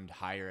around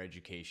higher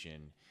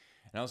education.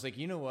 And I was like,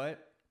 you know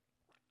what?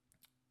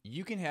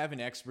 You can have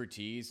an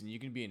expertise and you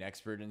can be an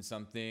expert in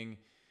something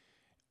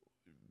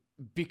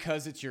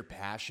because it's your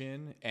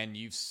passion and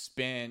you've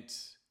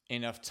spent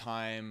enough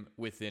time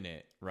within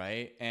it,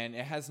 right? And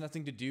it has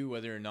nothing to do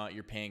whether or not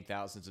you're paying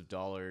thousands of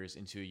dollars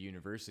into a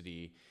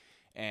university.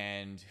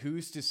 And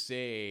who's to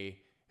say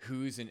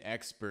who's an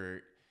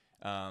expert,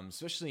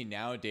 especially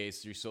nowadays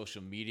through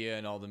social media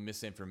and all the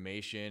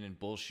misinformation and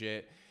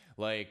bullshit?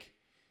 Like,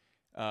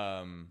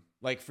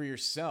 like for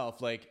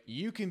yourself, like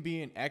you can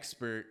be an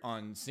expert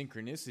on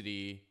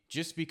synchronicity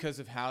just because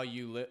of how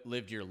you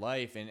lived your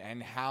life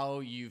and how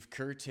you've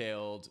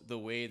curtailed the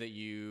way that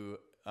you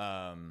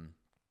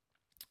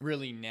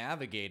really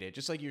navigate it.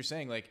 Just like you're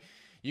saying, like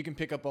you can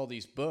pick up all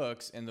these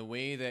books, and the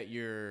way that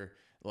your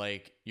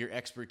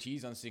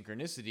expertise on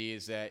synchronicity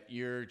is that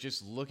you're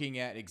just looking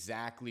at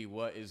exactly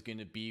what is going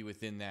to be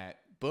within that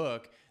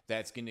book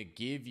that's going to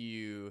give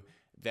you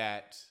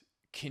that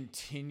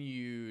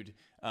continued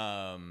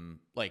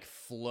like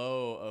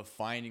flow of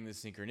finding the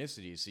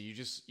synchronicities. So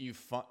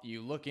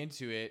you look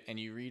into it and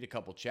you read a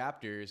couple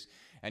chapters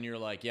and you're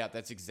like, yeah,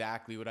 that's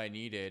exactly what I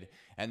needed.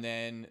 And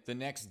then the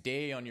next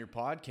day on your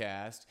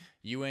podcast,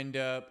 you end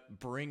up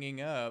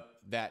bringing up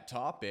that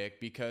topic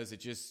because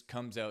it just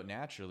comes out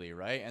naturally,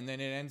 right? And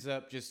then it ends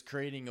up just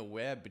creating a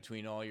web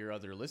between all your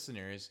other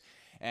listeners,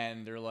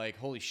 and they're like,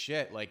 holy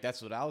shit, like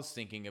that's what I was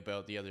thinking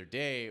about the other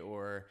day.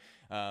 Or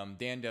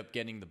they end up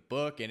getting the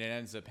book and it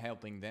ends up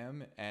helping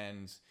them.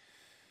 And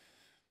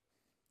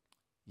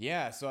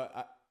yeah, so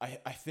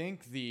I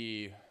think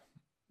the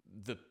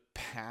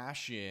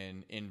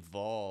passion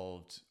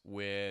involved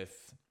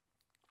with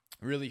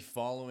really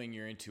following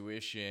your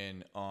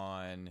intuition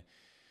on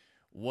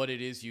what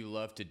it is you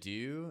love to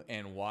do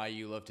and why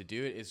you love to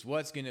do it is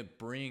what's going to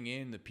bring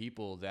in the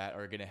people that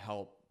are going to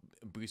help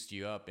boost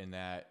you up in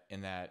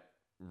that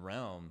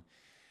realm.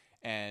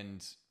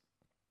 And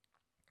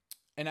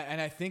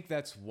I think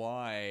that's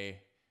why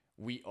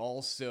we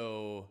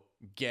also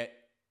get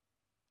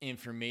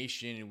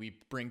information and we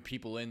bring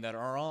people in that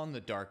are on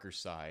the darker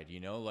side,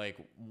 like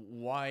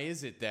why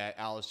is it that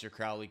Aleister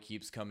Crowley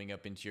keeps coming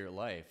up into your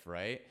life,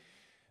 right?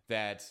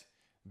 That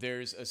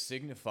there's a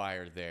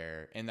signifier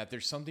there and that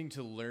there's something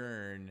to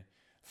learn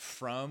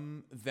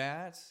from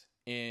that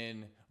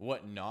in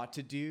what not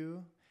to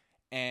do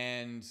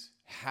and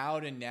how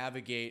to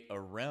navigate a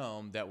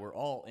realm that we're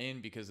all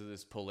in because of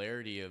this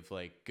polarity of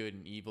like good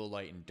and evil,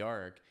 light and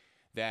dark,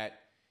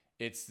 that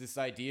it's this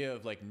idea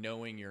of like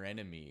knowing your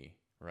enemy,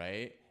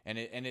 right? And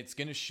it's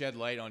going to shed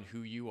light on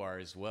who you are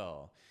as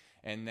well.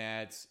 And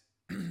that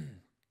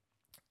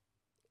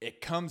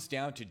it comes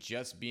down to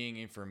just being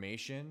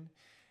information.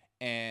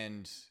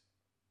 And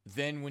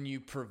then when you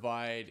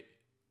provide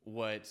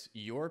what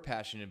you're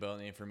passionate about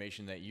and the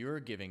information that you're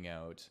giving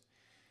out,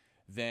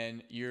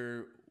 then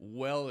you're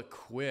well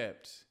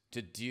equipped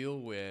to deal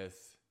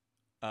with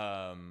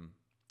the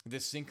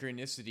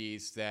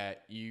synchronicities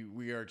that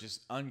we are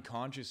just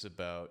unconscious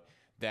about,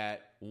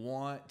 that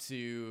want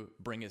to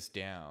bring us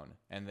down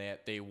and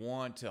that they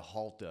want to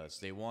halt us,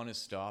 they want to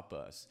stop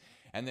us.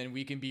 And then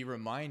we can be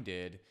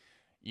reminded,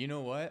 you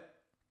know what?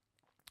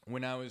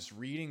 When I was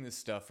reading this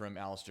stuff from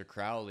Aleister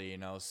Crowley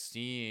and I was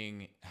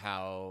seeing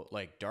how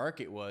like dark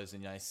it was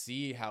and I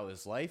see how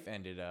his life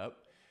ended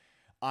up,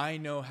 I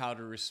know how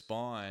to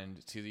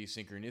respond to these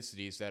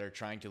synchronicities that are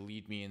trying to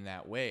lead me in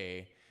that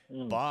way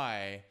Mm.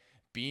 by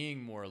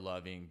being more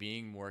loving,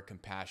 being more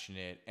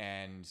compassionate,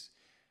 and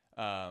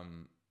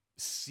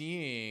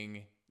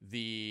seeing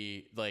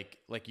the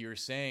like you were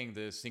saying,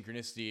 the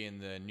synchronicity in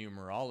the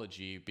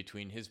numerology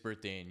between his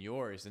birthday and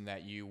yours, and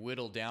that you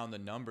whittle down the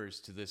numbers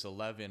to this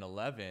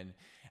 1111,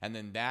 and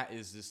then that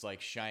is this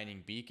like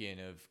shining beacon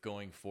of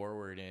going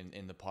forward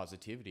in the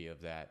positivity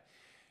of that.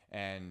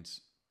 And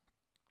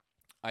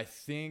I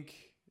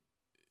think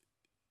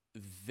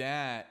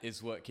that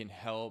is what can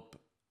help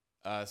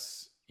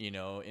us,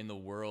 in the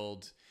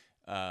world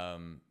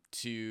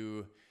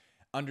to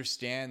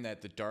understand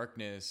that the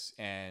darkness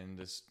and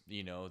this,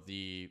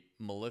 the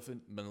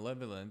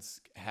malevolence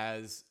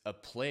has a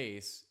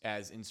place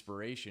as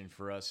inspiration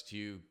for us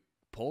to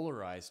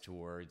polarize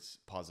towards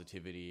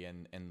positivity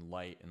and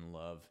light and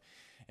love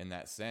in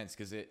that sense,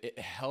 because it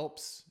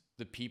helps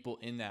the people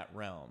in that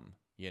realm,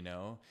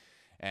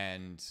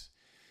 and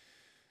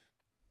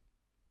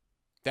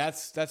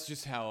that's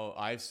just how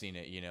I've seen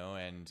it,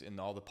 and in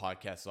all the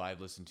podcasts that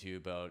I've listened to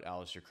about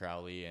Aleister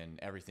Crowley and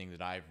everything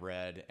that I've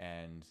read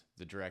and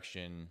the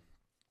direction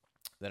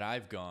that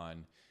I've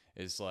gone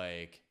is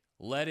like,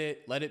 let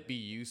it be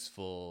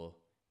useful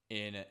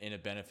in a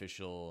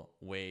beneficial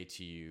way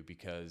to you,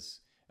 because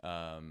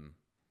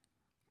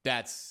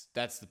that's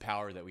the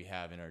power that we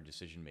have in our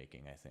decision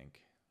making, I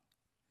think.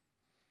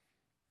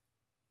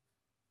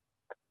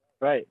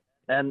 Right.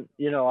 And,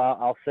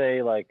 I'll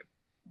say, like,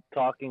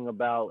 talking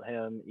about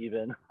him,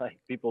 even like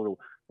people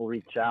will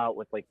reach out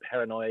with like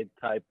paranoid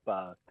type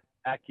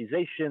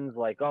accusations,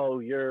 like, oh,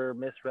 you're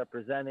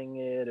misrepresenting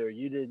it, or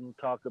you didn't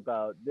talk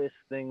about this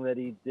thing that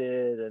he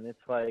did. And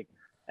it's like,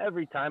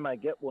 every time I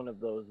get one of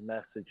those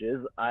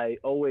messages, I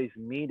always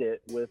meet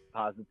it with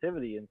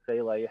positivity and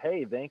say, like,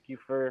 hey, thank you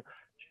for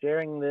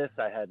sharing this.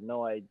 I had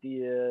no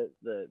idea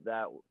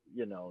that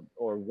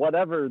or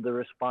whatever the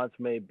response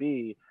may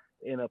be,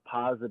 in a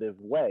positive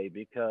way,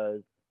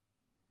 because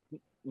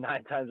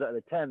 9 times out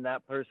of 10,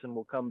 that person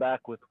will come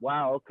back with,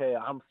 wow, okay,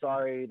 I'm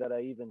sorry that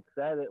I even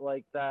said it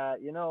like that,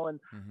 and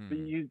but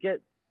Mm-hmm. you get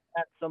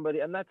at somebody,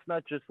 and that's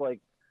not just like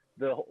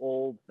the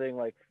old thing,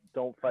 like,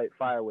 don't fight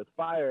fire with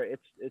fire.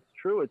 It's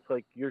true. It's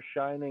like you're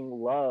shining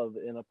love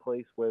in a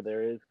place where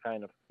there is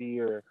kind of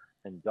fear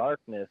and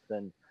darkness.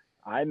 And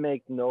I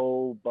make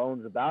no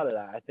bones about it.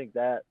 I think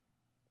that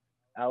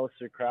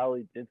Aleister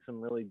Crowley did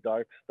some really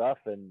dark stuff,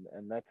 and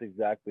that's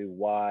exactly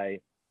why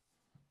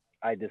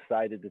I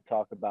decided to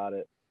talk about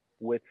it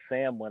with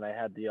Sam when I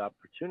had the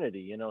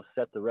opportunity,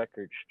 set the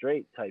record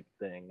straight type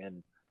thing.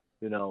 And,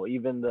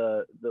 even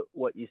the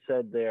what you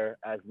said there,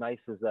 as nice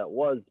as that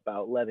was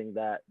about letting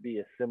that be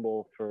a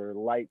symbol for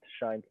light to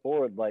shine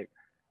forward, like,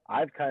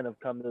 I've kind of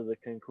come to the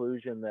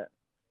conclusion that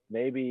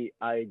maybe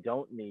I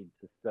don't need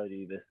to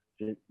study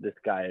this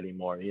guy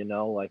anymore,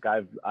 like,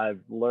 I've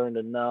learned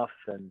enough,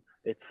 and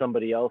it's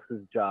somebody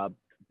else's job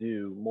to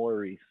do more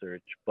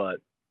research. But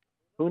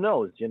who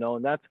knows,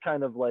 and that's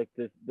kind of like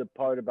the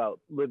part about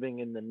living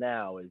in the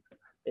now, is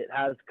it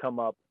has come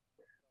up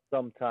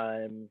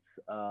sometimes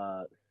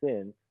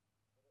since,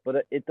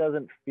 but it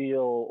doesn't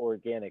feel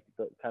organic.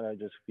 It kind of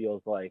just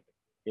feels like,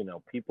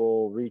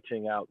 people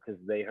reaching out because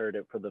they heard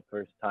it for the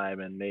first time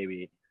and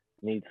maybe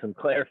need some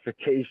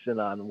clarification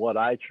on what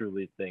I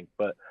truly think.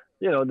 But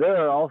there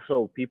are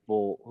also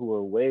people who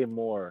are way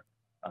more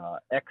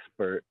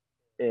expert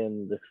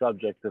in the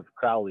subject of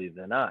Crowley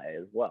than I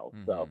as well.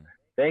 So Mm-hmm.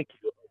 thank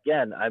you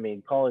again. I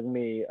mean, calling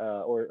me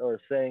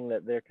or saying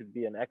that there could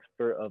be an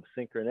expert of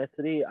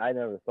synchronicity, I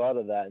never thought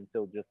of that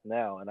until just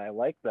now, and I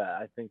like that.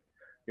 I think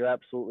you're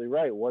absolutely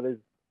right. What is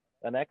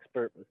an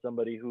expert?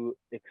 Somebody who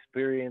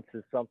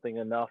experiences something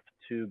enough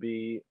to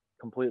be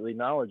completely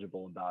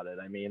knowledgeable about it.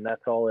 I mean,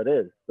 that's all it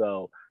is.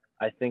 So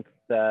I think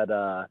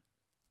that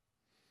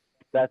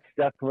that's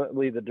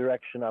definitely the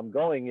direction I'm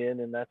going in,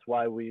 and that's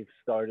why we've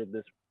started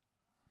this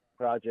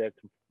project,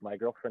 my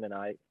girlfriend and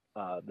I,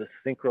 the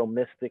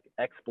synchromistic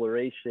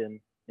exploration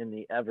in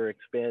the ever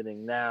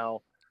expanding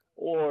now,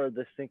 or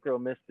the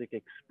synchromistic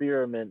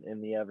experiment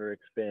in the ever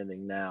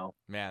expanding now.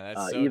 Man,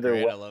 that's so Either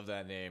great. way. I love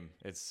that name.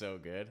 It's so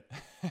good.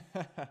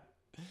 Thank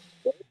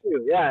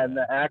you. Yeah, and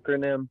Yeah. the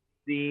acronym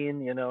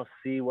SEEN,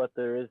 see what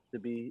there is to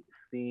be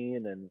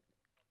seen, and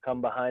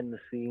come behind the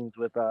scenes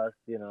with us.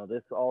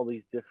 This all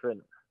these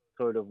different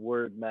sort of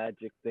word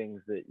magic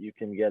things that you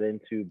can get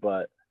into.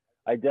 But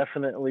I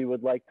definitely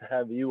would like to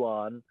have you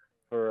on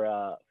for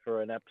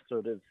an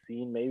episode of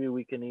SEEN. Maybe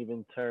we can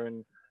even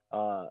turn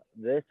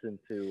this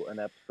into an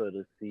episode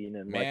of SEEN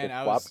and like a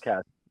Man,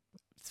 swapcast.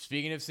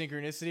 speaking of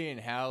synchronicity and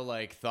how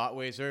like thought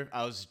waves are,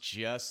 I was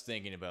just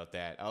thinking about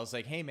that. I was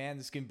like, hey man,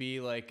 this can be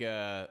like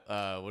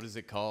what is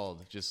it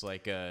called? Just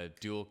like a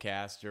dual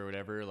cast or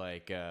whatever.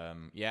 Like,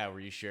 yeah, where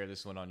you share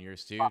this one on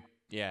yours too.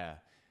 Yeah,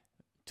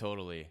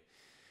 totally.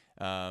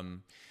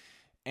 Um,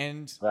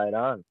 and Right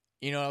on.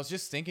 I was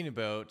just thinking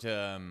about,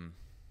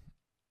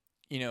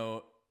 you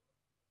know,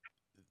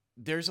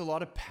 there's a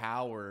lot of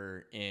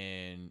power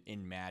in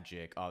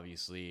magic,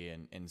 obviously,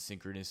 and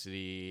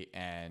synchronicity,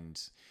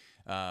 and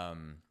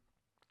um,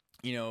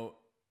 you know,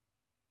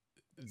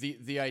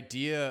 the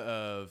idea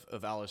of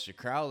Aleister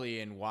Crowley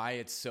and why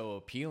it's so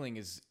appealing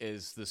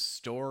is the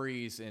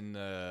stories and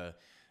the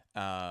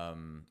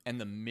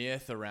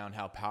myth around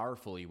how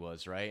powerful he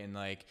was, right? And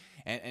like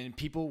and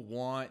people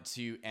want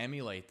to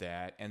emulate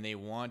that, and they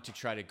want to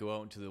try to go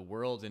out into the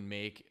world and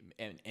make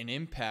an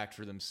impact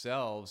for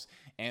themselves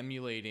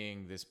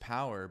emulating this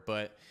power.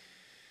 But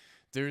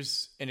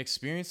there's an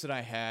experience that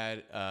I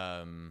had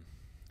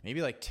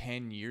maybe like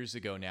 10 years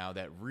ago now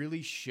that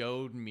really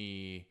showed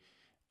me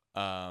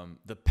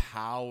the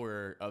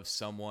power of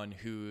someone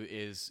who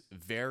is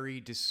very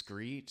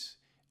discreet,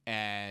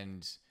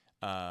 and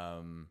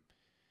um,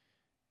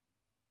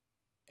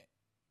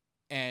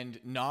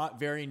 not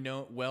very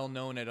well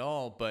known at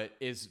all, but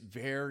is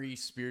very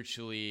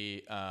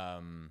spiritually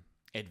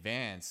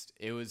advanced.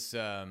 It was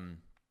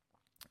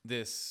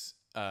this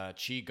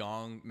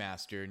qigong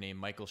master named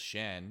Michael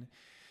Shen.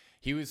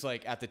 He was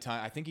like, at the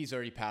time, I think he's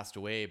already passed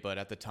away, but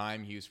at the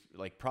time he was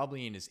like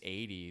probably in his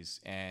 80s.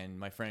 And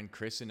my friend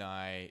Chris and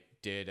I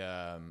did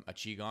a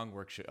qigong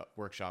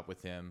workshop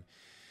with him,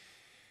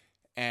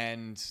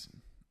 and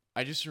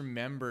I just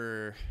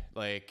remember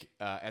like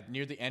at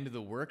near the end of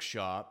the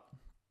workshop,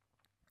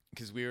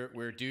 because we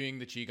were doing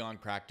the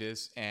qigong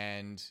practice,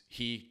 and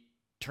he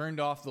turned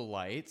off the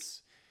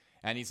lights,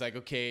 and he's like,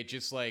 okay,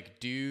 just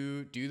like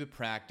do the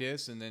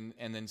practice, and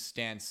then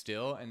stand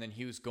still. And then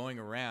he was going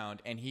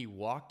around, and he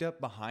walked up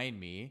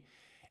behind me,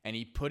 and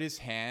he put his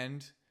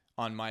hand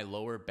on my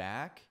lower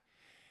back,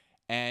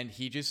 and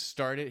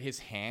his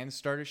hand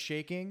started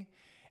shaking,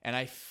 and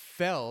I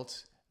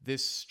felt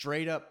this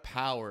straight up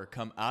power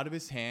come out of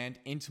his hand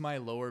into my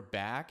lower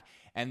back,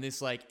 and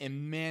this like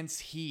immense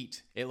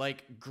heat, it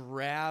like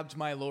grabbed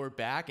my lower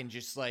back and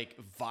just like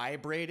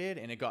vibrated,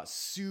 and it got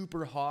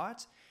super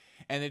hot,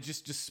 and it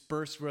just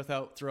dispersed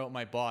throughout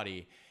my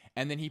body.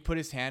 And then he put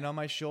his hand on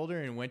my shoulder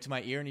and went to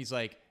my ear, and he's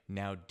like,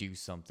 now do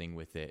something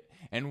with it,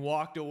 and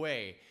walked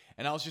away.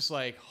 And I was just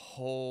like,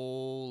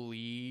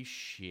 holy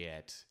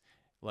shit.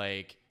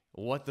 Like,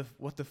 what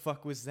the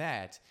fuck was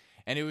that?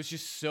 And it was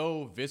just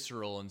so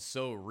visceral and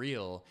so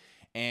real.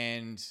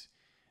 And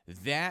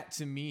that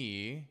to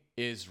me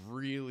is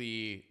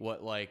really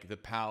what like the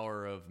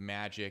power of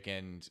magic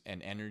and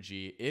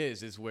energy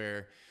is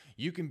where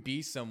you can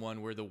be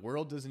someone where the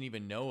world doesn't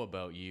even know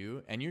about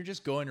you, and you're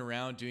just going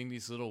around doing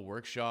these little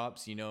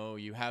workshops. You know,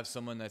 you have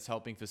someone that's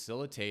helping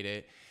facilitate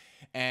it,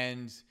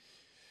 and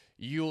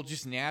you'll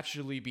just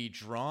naturally be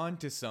drawn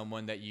to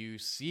someone that you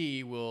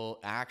see will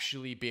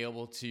actually be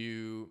able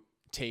to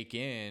take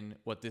in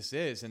what this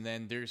is. And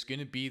then there's going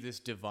to be this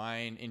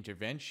divine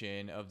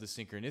intervention of the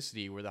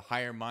synchronicity where the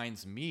higher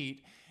minds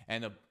meet,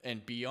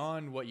 and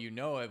beyond what you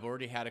know, I've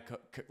already had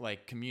a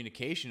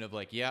communication of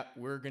like, yeah,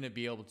 we're going to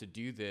be able to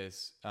do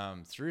this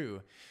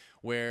through,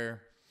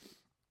 where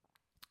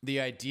the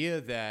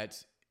idea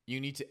that you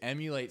need to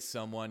emulate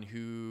someone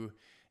who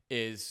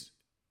is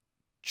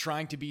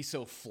trying to be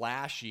so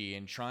flashy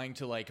and trying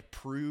to like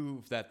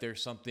prove that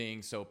there's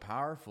something so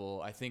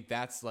powerful. I think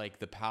that's like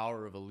the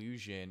power of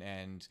illusion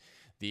and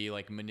the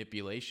like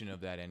manipulation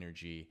of that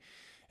energy.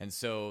 And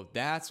so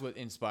that's what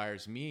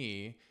inspires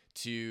me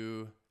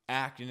to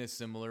act in a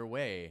similar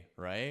way,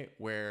 right?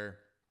 Where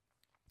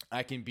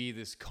I can be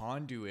this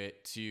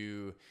conduit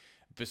to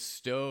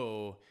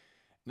bestow,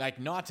 like,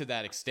 not to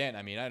that extent.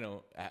 I mean, I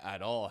don't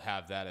at all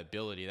have that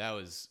ability. That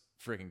was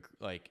freaking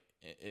like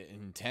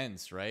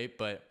intense, right?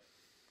 But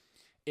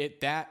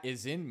that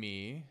is in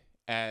me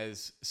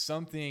as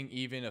something,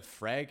 even a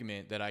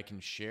fragment that I can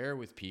share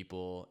with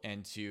people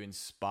and to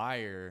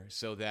inspire,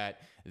 so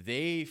that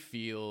they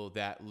feel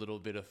that little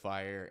bit of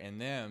fire in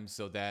them,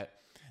 so that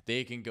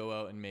they can go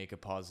out and make a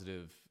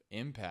positive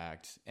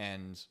impact.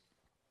 And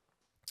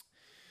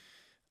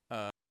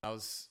I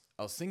was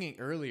thinking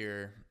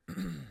earlier,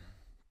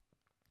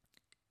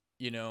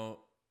 you know,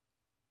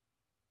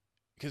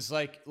 because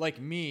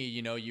like me,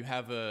 you know, you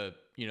have a,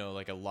 you know,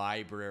 like a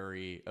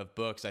library of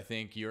books. I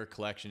think your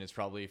collection is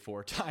probably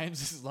 4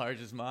 times as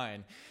large as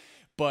mine.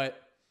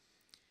 But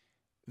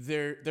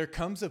there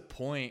comes a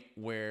point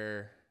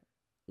where,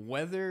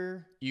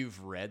 whether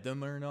you've read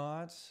them or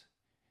not,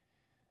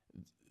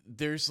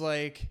 there's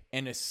like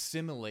an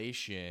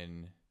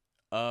assimilation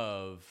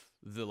of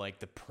the like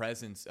the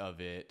presence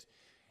of it.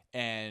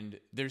 And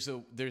there's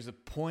a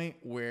point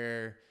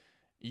where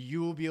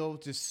you will be able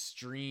to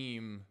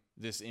stream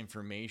this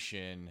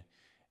information,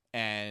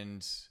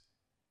 and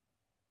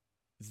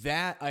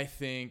that, I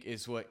think,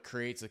 is what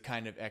creates a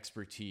kind of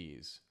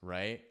expertise,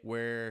 right?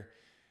 Where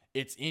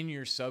it's in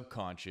your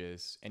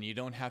subconscious, and you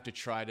don't have to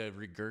try to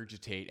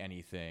regurgitate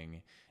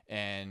anything,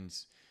 and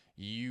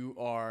you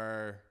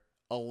are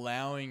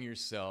allowing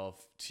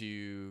yourself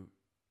to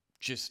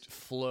just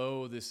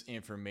flow this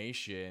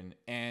information,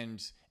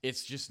 and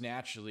it's just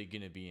naturally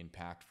going to be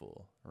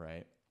impactful,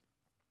 right?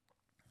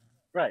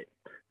 Right.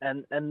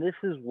 And this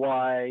is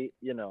why,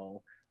 you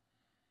know,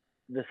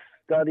 the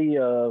study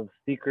of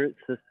secret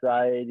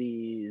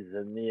societies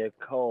and the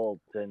occult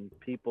and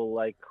people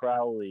like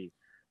Crowley,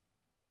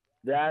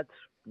 that's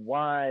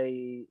why,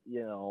 you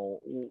know,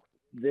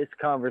 this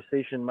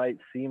conversation might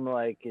seem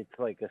like it's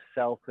like a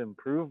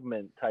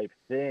self-improvement type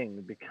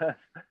thing, because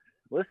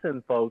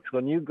listen, folks,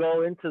 when you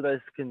go into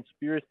this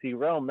conspiracy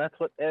realm, that's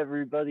what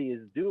everybody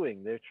is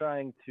doing. They're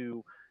trying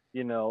to,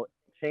 you know,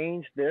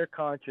 change their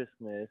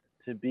consciousness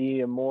to be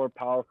a more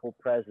powerful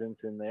presence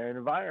in their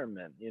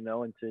environment, you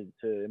know, and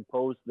to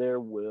impose their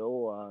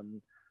will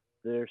on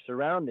their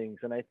surroundings.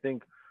 And I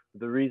think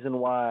the reason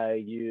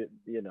why you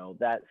know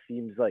that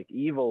seems like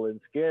evil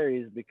and scary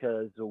is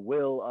because the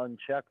will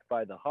unchecked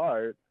by the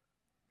heart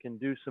can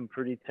do some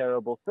pretty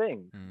terrible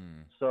things.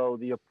 Mm. So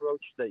the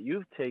approach that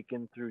you've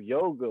taken through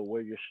yoga,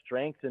 where you're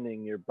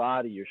strengthening your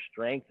body, you're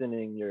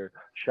strengthening your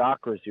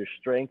chakras, you're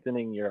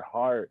strengthening your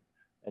heart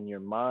and your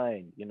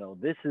mind,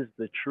 this is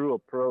the true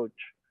approach.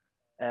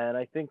 And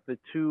I think the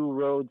two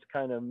roads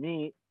kind of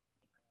meet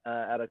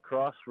at a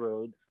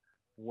crossroads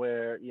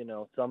where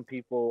some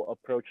people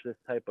approach this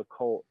type of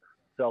cult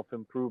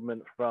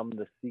self-improvement from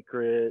the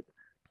secret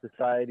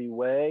society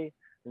way,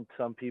 and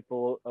some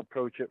people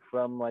approach it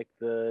from like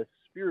the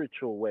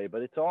spiritual way,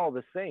 but it's all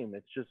the same.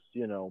 It's just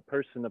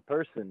person to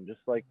person, just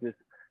like this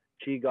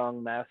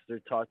qigong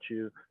master taught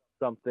you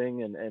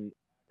something and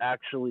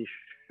actually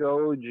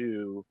showed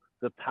you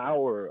the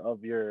power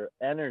of your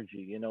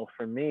energy.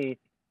 For me,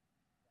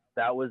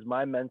 that was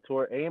my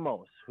mentor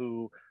Amos,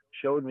 who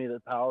showed me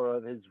the power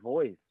of his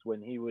voice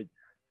when he would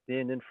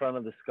stand in front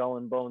of the Skull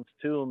and Bones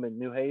tomb in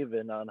New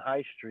Haven on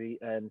High Street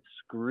and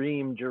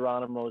scream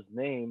Geronimo's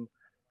name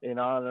in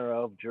honor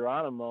of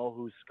Geronimo,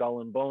 whose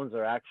skull and bones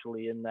are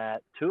actually in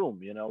that tomb,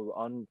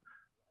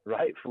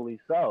 rightfully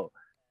so.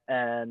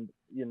 And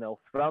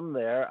from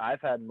there,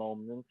 I've had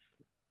moments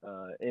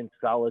in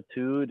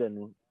solitude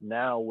and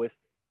now with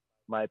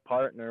my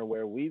partner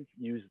where we've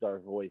used our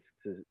voice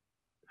to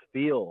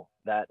feel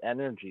that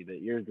energy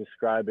that you're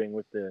describing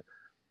with the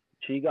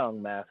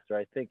qigong master.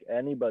 I think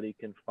anybody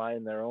can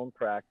find their own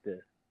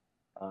practice.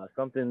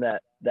 Something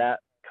that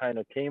kind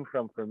of came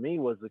from for me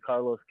was the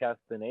Carlos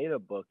Castaneda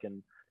book,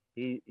 and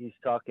he's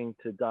talking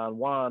to Don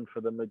Juan for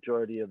the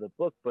majority of the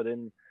book, but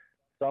in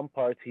some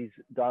parts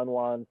Don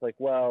Juan's like,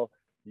 well,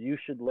 you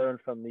should learn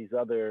from these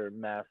other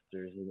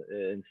masters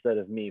instead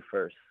of me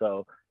first.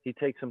 So he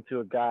takes him to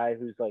a guy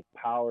who's like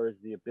powers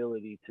the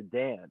ability to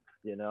dance,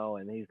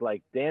 and he's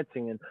like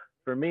dancing. And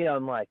for me,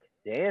 I'm like,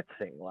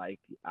 dancing? Like,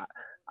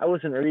 I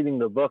wasn't reading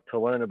the book to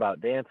learn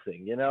about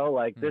dancing,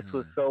 like this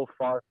was Mm-hmm. so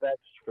far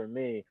fetched for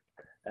me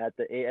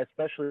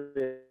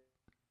especially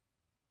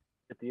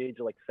at the age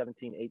of like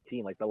 17,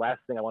 18. Like the last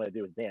thing I want to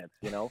do is dance.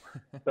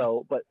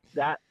 So, but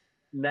that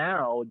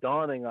now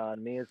dawning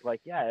on me is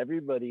like, yeah,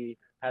 everybody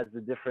has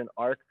a different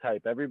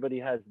archetype. Everybody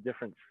has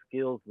different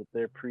skills that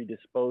they're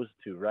predisposed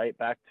to, right?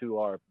 Back to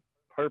our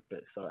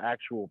purpose, our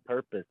actual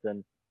purpose.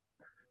 And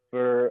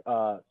for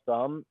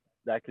some,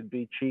 that could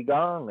be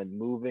qigong and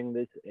moving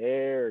this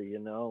air,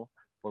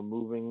 or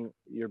moving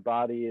your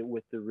body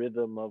with the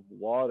rhythm of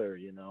water.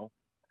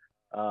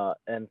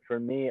 And for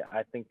me,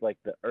 I think like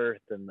the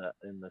earth and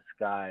the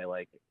sky,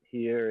 like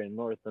here in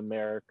North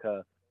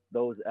America,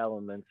 those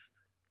elements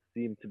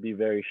seem to be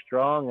very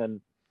strong.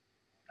 And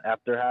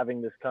after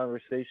having this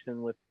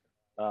conversation with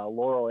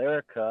Laurel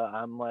Erica,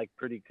 I'm like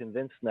pretty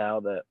convinced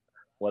now that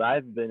what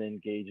I've been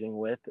engaging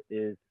with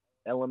is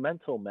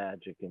elemental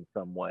magic in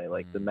some way,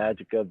 like the Mm.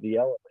 magic of the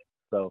elements.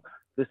 So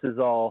this is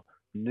all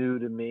new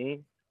to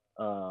me,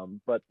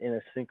 but in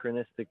a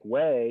synchronistic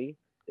way,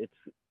 it's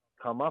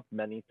come up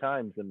many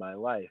times in my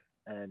life.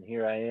 And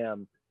here I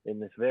am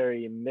in this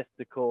very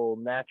mystical,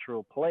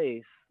 natural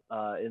place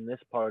in this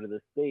part of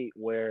the state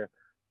where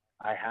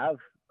I have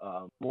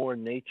more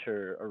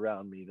nature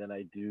around me than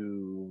I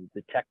do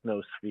the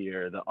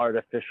technosphere, the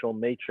artificial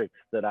matrix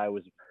that I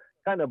was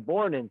kind of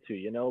born into,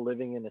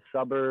 living in a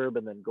suburb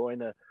and then going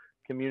to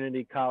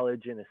community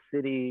college in a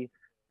city,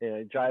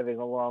 driving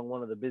along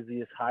one of the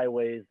busiest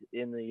highways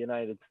in the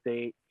United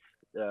States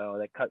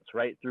that cuts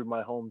right through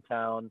my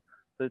hometown.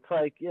 So it's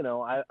like,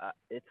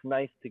 it's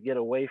nice to get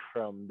away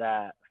from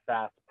that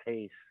fast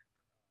pace.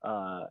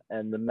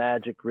 And the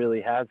magic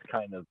really has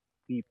kind of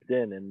seeped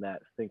in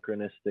that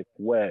synchronistic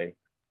way.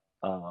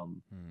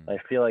 Mm. I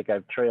feel like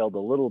I've trailed a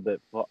little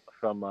bit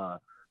from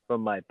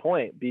my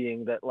point,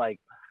 being that like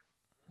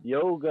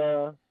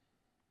yoga,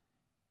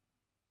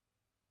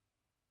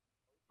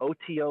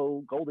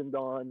 OTO, Golden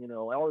Dawn,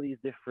 all of these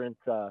different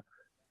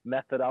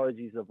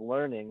methodologies of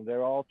learning,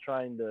 they're all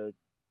trying to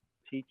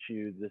teach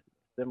you this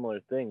similar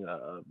thing,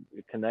 a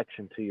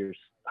connection to your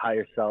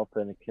higher self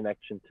and a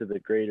connection to the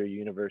greater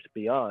universe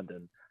beyond,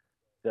 and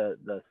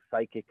the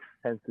psychic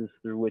senses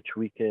through which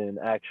we can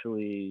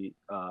actually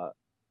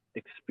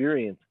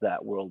experience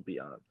that world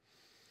beyond.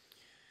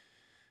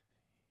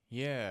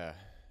 Yeah.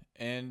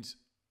 And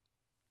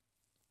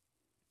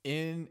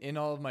in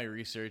all of my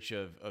research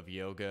of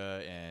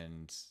yoga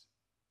and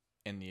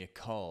the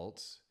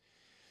occult,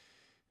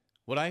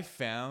 what I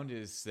found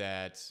is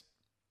that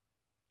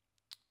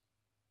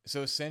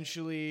so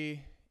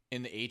essentially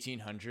in the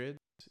 1800s,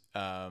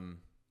 um,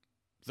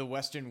 the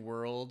Western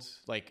world,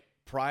 like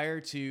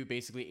prior to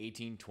basically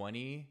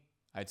 1820,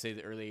 I'd say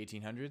the early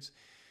 1800s,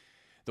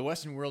 the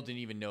Western world didn't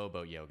even know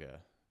about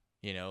yoga.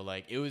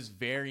 Like it was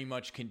very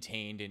much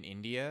contained in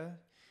India.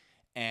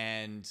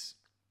 And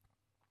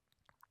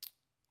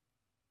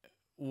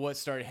what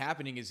started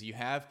happening is you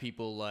have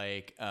people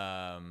like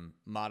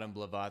Madame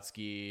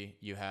Blavatsky,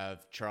 you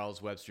have Charles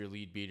Webster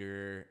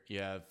Leadbeater, you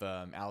have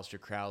Aleister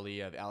Crowley,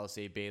 you have Alice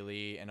A.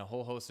 Bailey, and a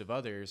whole host of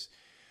others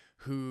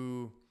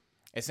who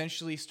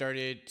essentially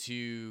started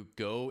to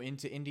go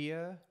into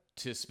India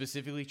to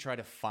specifically try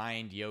to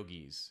find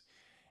yogis.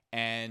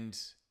 And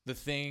the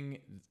thing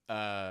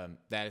that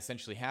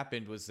essentially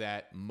happened was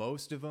that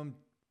most of them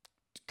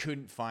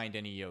couldn't find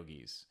any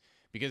yogis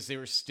because they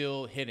were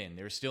still hidden.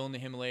 They were still in the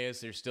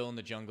Himalayas. They're still in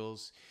the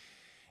jungles.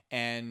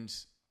 And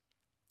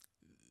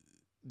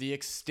the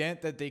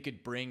extent that they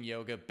could bring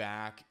yoga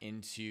back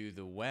into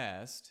the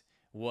West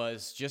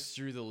was just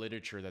through the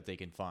literature that they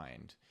can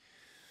find.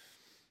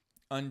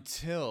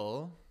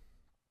 Until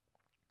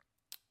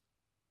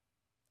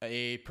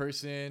a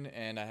person,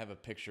 and I have a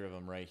picture of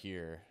him right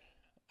here.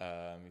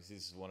 This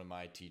is one of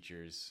my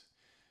teachers.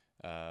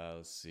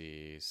 Let's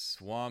see,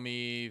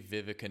 Swami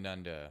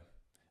Vivekananda.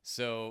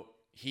 So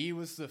he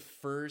was the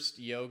first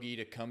yogi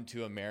to come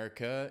to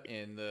America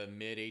in the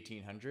mid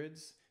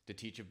 1800s to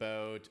teach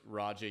about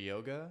Raja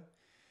Yoga.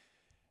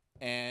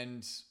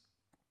 And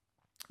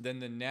then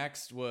the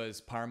next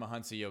was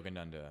Paramahansa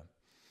Yogananda.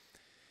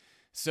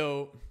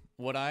 So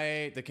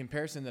the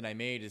comparison that I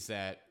made is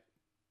that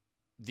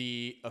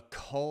the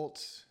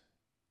occult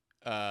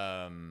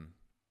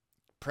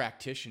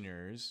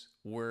practitioners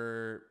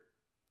were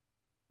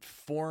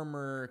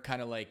former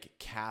kind of like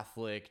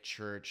Catholic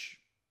Church,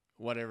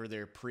 whatever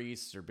their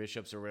priests or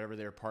bishops or whatever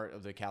they're part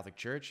of the Catholic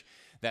Church,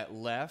 that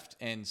left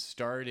and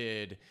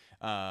started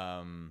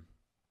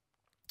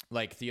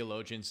like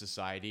theologian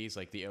societies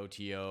like the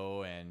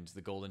OTO and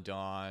the Golden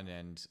Dawn,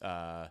 and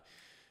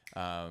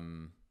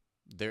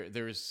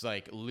there's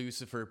like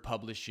Lucifer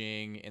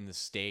Publishing in the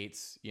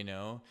States, you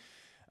know.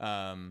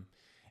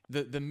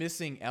 The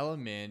missing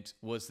element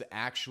was the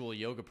actual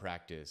yoga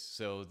practice.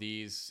 So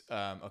these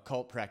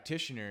occult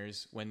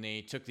practitioners, when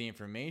they took the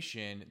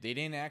information, they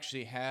didn't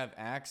actually have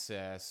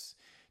access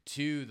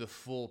to the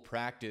full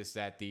practice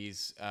that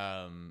these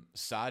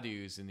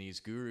sadhus and these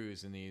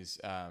gurus and these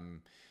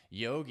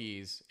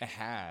yogis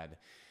had.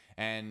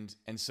 And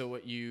so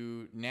what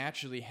you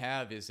naturally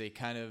have is a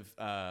kind of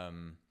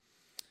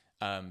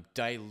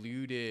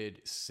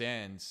diluted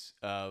sense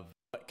of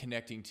what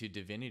connecting to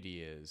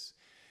divinity is.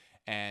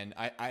 And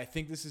I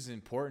think this is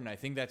important. I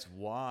think that's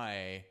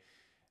why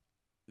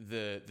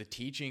the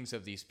teachings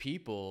of these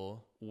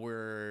people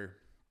were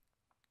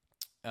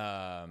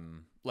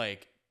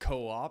like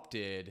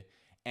co-opted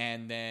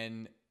and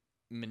then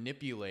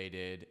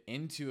manipulated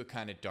into a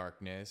kind of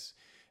darkness,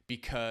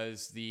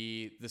 because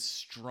the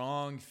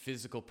strong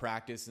physical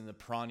practice and the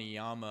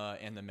pranayama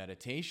and the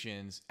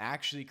meditations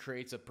actually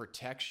creates a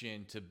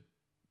protection to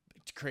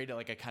create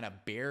a kind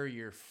of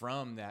barrier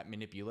from that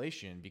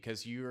manipulation,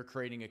 because you are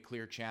creating a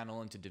clear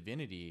channel into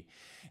divinity.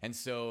 And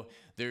so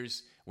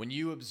when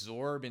you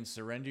absorb and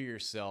surrender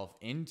yourself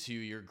into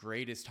your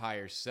greatest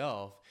higher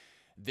self,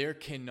 there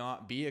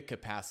cannot be a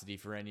capacity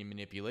for any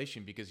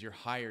manipulation, because your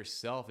higher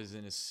self is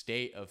in a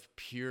state of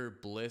pure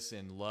bliss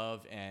and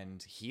love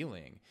and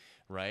healing,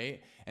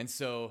 right? And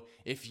so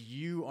if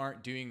you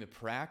aren't doing the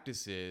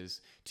practices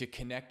to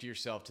connect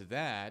yourself to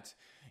that,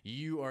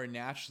 you are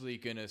naturally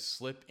going to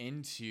slip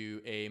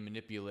into a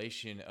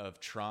manipulation of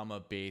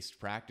trauma-based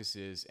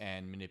practices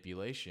and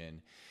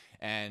manipulation.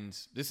 And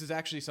this is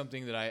actually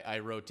something that I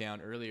wrote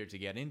down earlier to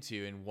get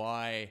into, and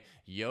why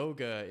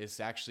yoga is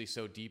actually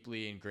so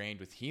deeply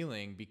ingrained with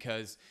healing,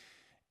 because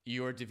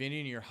your divinity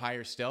and your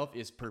higher self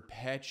is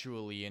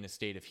perpetually in a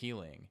state of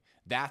healing.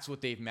 That's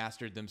what they've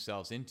mastered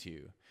themselves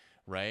into,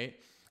 right?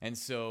 And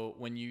so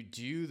when you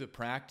do the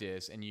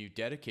practice and you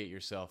dedicate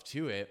yourself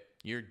to it,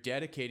 you're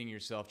dedicating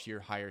yourself to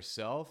your higher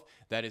self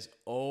that is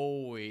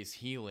always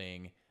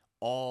healing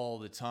all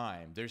the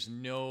time. There's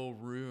no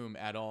room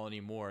at all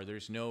anymore.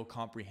 There's no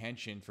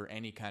comprehension for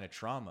any kind of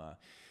trauma.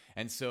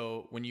 And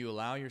so when you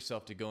allow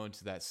yourself to go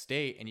into that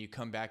state and you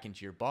come back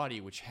into your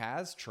body, which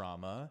has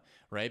trauma,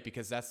 right?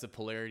 Because that's the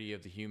polarity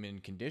of the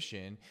human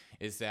condition,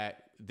 is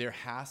that there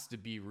has to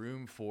be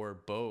room for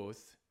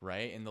both,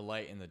 right? In the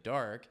light and the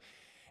dark.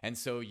 And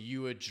so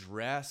you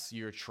address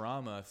your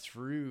trauma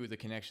through the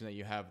connection that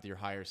you have with your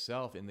higher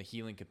self and the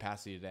healing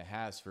capacity that it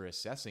has for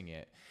assessing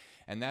it.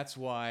 And that's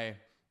why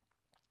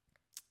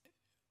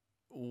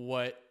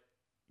what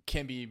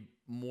can be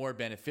more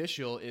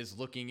beneficial is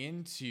looking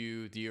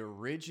into the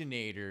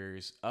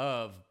originators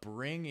of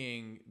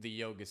bringing the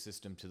yoga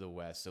system to the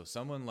West. So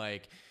someone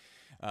like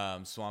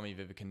Swami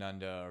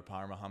Vivekananda or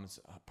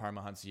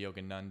Paramahansa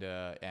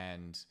Yogananda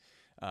and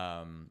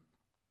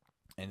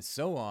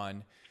so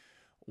on,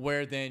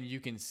 where then you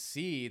can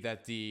see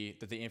that the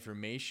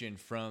information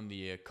from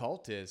the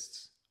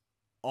occultists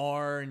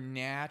are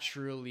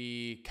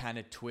naturally kind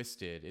of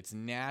twisted. It's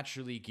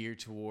naturally geared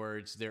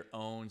towards their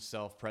own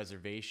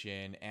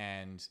self-preservation,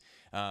 and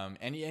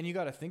you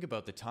got to think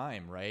about the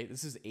time, right?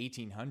 This is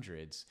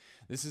 1800s.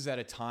 This is at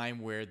a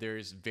time where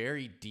there's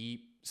very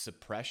deep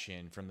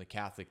suppression from the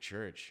Catholic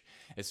Church,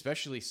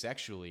 especially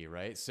sexually,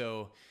 right?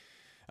 So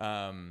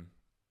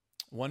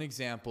one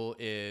example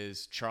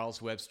is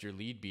Charles Webster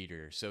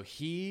Leadbeater. So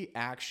he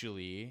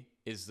actually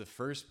is the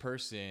first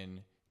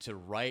person to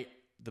write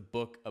the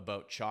book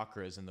about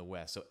chakras in the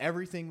West. So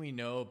everything we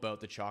know about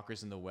the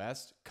chakras in the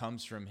West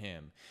comes from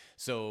him.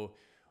 So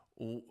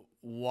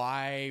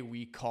why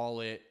we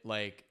call it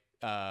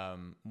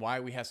why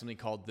we have something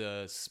called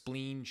the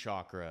spleen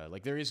chakra.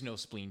 Like, there is no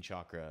spleen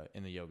chakra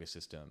in the yoga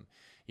system.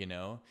 you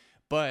know?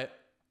 But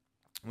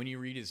when you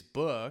read his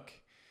book,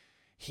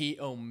 he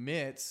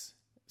omits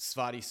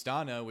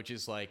Svadhisthana, which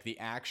is like the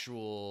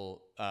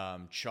actual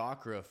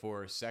chakra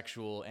for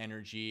sexual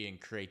energy and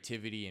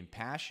creativity and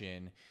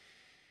passion.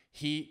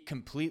 He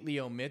completely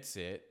omits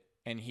it,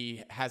 and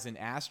he has an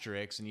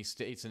asterisk, and he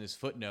states in his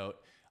footnote,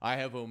 I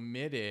have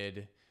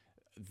omitted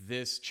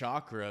this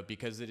chakra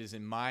because it is,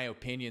 in my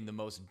opinion, the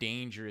most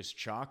dangerous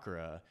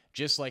chakra,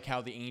 just like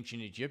how the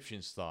ancient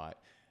Egyptians thought.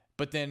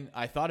 But then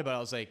I thought about it, I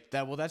was like,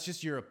 that's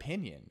just your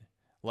opinion.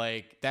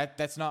 Like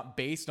that's not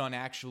based on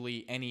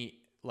actually any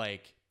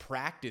like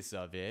practice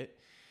of it.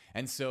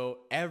 And so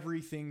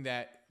everything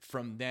that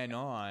from then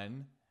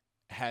on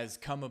has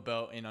come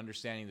about in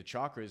understanding the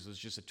chakras was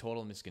just a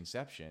total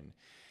misconception.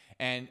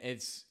 And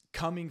it's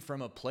coming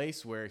from a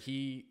place where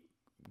he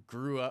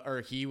grew up,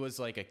 or he was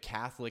like a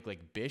Catholic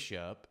like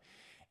bishop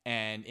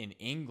and in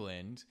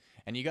England,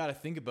 and you got to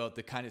think about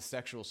the kind of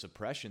sexual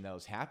suppression that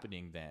was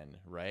happening then,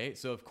 right?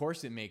 So of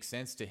course it makes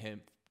sense to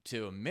him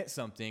to omit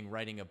something,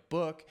 writing a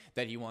book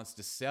that he wants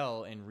to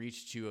sell and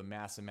reach to a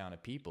mass amount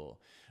of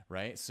people,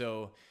 right?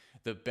 So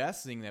the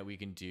best thing that we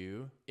can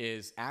do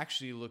is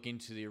actually look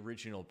into the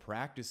original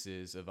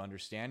practices of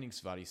understanding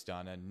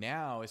Svadhisthana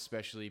now,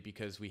 especially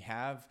because we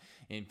have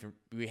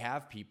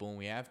people and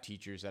we have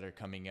teachers that are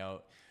coming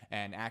out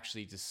and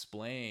actually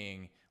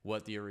displaying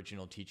what the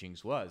original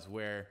teachings was,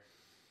 where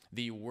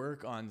the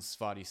work on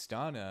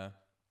Svadhisthana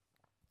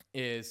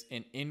is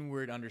an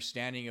inward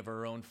understanding of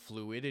our own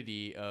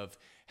fluidity of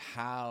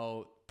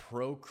how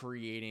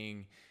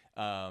procreating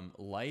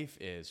life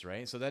is,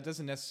 right? So that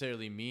doesn't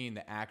necessarily mean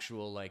the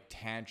actual like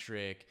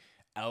tantric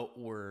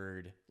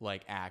outward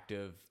like act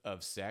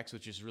of sex,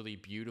 which is really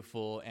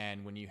beautiful,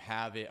 and when you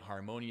have it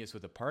harmonious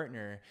with a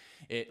partner,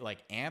 it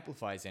like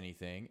amplifies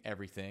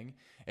everything.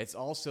 It's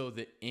also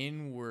the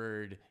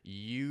inward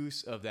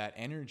use of that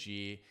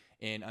energy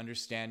in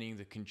understanding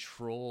the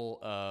control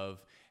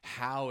of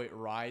how it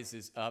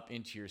rises up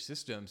into your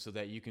system so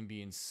that you can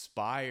be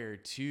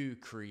inspired to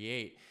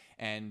create.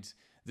 And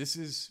this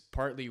is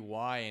partly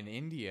why in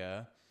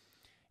India,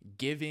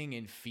 giving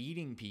and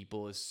feeding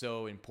people is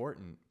so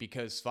important,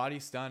 because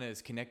Svadhisthana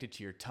is connected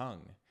to your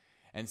tongue.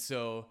 And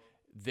so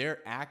their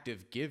act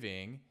of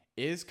giving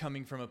is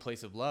coming from a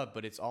place of love,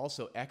 but it's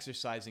also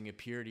exercising a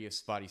purity of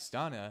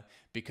Svadhisthana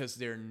because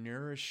they're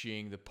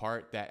nourishing the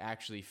part that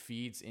actually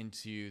feeds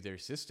into their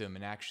system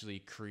and actually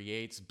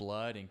creates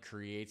blood and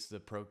creates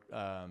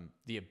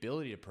the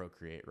ability to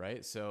procreate,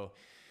 right? So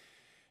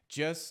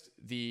just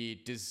the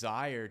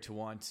desire to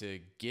want to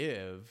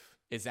give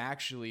is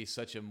actually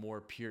such a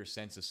more pure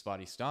sense of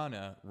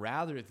Svadhisthana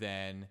rather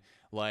than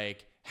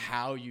like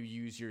how you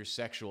use your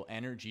sexual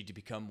energy to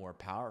become more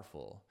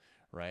powerful,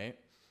 right?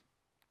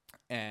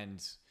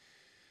 And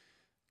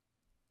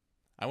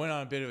I went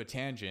on a bit of a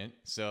tangent,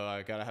 so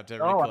I gotta have to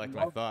No, recollect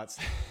my thoughts.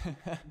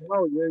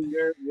 no,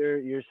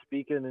 you're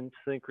speaking in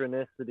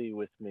synchronicity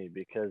with me,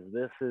 because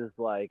this is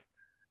like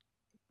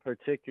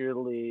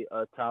particularly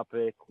a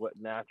topic what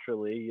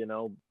naturally,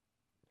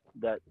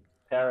 that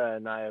Tara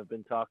and I have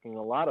been talking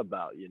a lot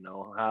about,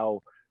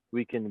 how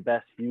we can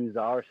best use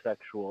our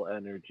sexual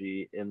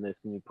energy in this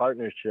new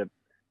partnership,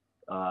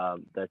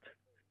 that's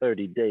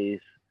 30 days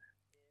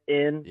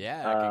in,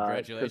 Yeah, to the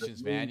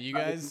congratulations, man. moon You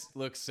cycle. guys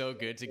look so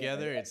good Yeah.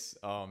 together.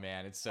 Oh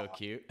man, it's so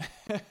cute.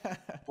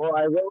 Well,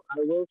 I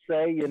will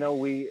say,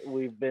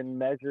 we've been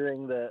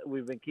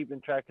we've been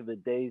keeping track of the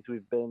days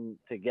we've been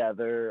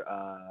together,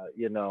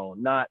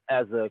 not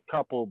as a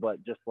couple,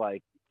 but just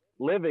like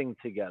living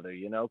together,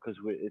 because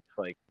it's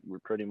like we're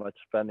pretty much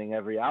spending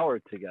every hour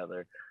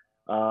together.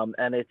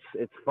 And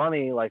it's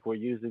funny, like we're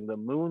using the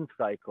moon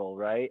cycle,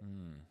 right?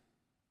 Mm.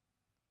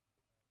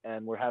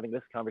 And we're having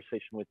this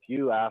conversation with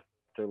you after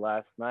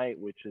last night,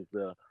 which is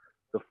the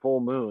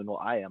full moon. Well,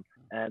 I am,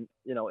 and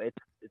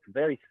it's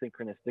very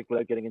synchronistic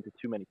without getting into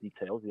too many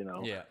details.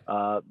 Yeah.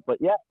 But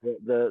yeah,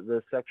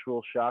 the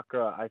sexual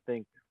chakra. I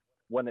think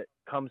when it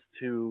comes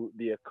to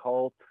the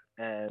occult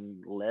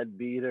and lead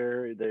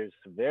beater, there's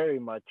very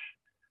much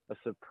a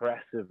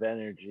suppressive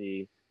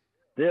energy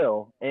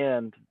still,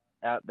 and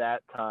at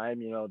that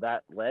time,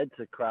 that led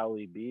to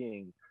Crowley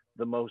being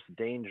the most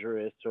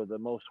dangerous or the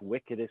most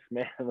wickedest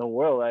man in the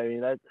world. I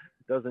mean, that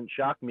doesn't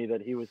shock me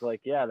that he was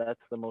like, yeah, that's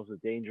the most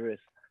dangerous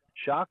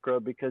chakra,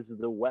 because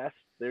the West,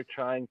 they're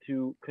trying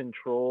to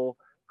control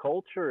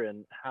culture,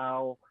 and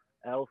how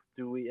else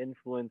do we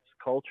influence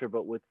culture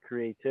but with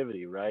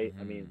creativity, right?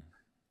 I mean,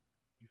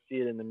 Mm-hmm. you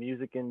see it in the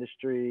music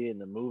industry, in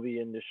the movie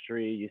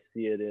industry, you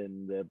see it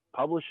in the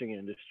publishing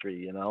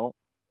industry,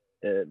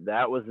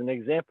 that was an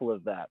example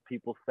of that.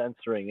 People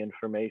censoring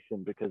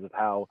information because of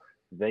how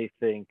they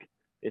think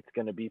it's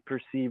going to be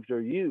perceived or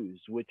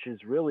used, which is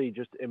really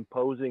just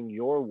imposing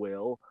your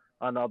will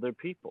on other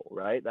people,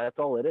 right? That's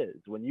all it is.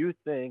 When you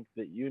think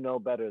that you know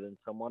better than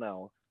someone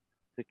else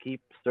to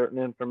keep certain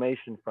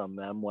information from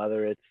them,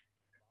 whether it's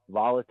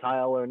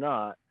volatile or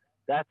not,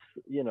 that's,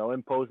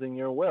 imposing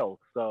your will.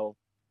 So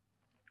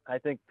I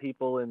think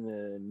people in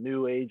the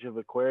new age of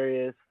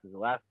Aquarius,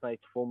 last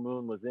night's full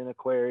moon was in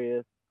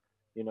Aquarius,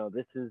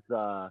 this is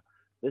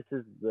this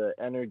is the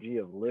energy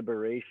of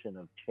liberation,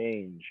 of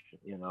change,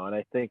 and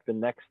I think the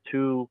next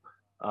 2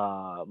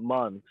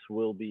 months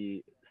will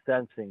be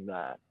sensing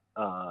that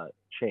uh,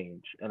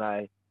 change. And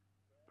I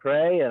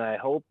pray and I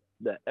hope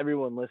that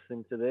everyone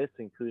listening to this,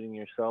 including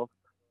yourself,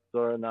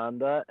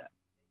 Sorananda,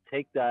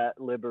 take that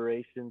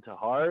liberation to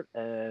heart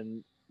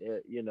and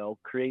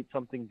create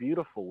something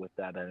beautiful with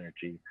that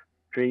energy.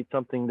 Create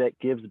something that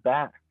gives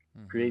back.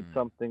 Create Mm-hmm.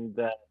 something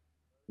that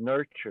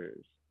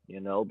nurtures.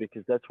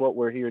 Because that's what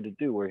we're here to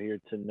do. We're here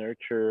to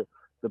nurture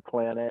the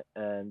planet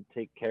and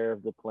take care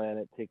of the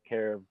planet, take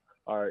care of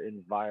our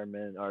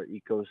environment, our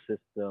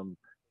ecosystem,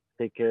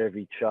 take care of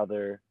each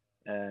other.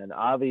 And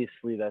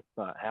obviously, that's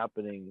not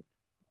happening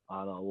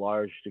on a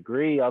large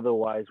degree.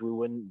 Otherwise, we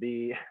wouldn't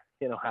be,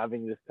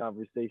 having this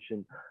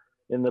conversation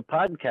in the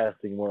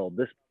podcasting world.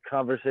 This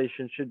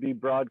conversation should be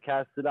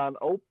broadcasted on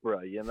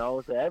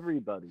Oprah, to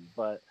everybody,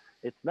 but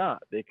it's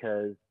not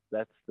because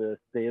that's the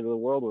state of the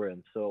world we're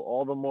in. So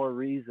all the more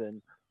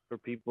reason for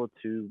people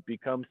to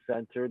become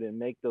centered and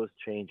make those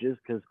changes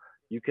because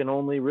you can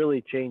only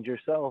really change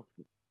yourself.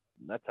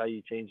 That's how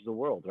you change the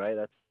world, right?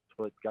 That's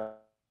what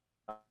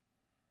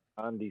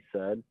Gandhi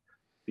said,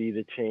 be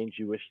the change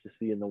you wish to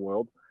see in the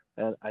world.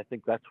 And I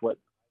think that's what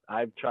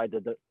I've tried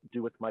to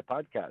do with my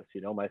podcast.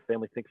 My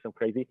family thinks I'm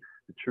crazy.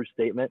 It's a true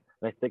statement.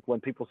 And I think when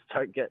people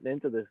start getting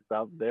into this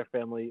stuff, their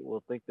family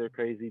will think they're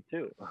crazy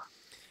too.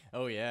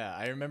 Oh yeah,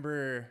 I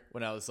remember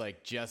when I was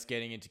like just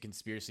getting into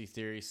conspiracy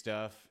theory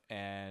stuff,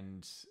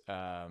 and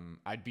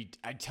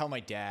I'd tell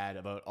my dad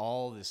about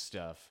all this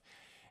stuff,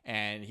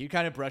 and he'd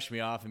kind of brush me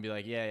off and be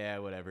like, yeah,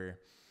 whatever.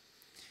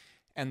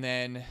 And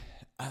then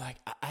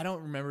I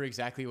don't remember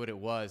exactly what it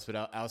was, but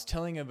I was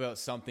telling him about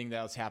something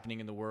that was happening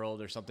in the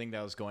world or something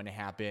that was going to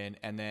happen,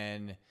 and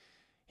then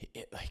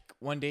like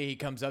one day he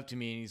comes up to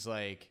me and he's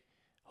like,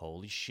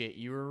 "Holy shit,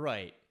 you were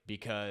right,"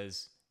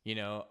 because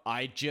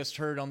I just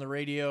heard on the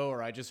radio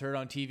or I just heard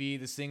on TV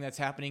this thing that's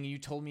happening, and you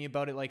told me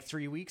about it like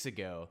 3 weeks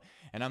ago,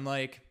 and I'm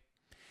like,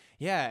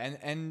 yeah,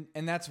 and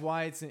that's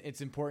why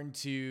it's important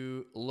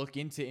to look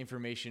into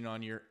information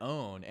on your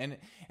own. And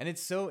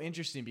it's so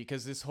interesting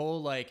because this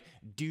whole like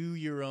do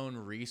your own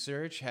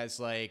research has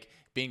like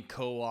been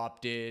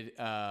co-opted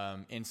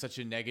in such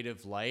a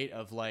negative light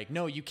of like,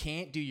 no, you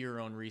can't do your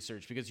own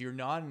research because you're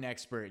not an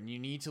expert and you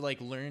need to like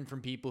learn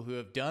from people who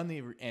have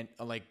done and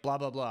like blah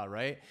blah blah,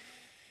 right?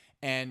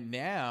 And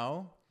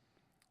now,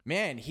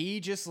 man, he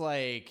just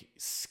like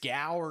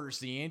scours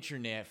the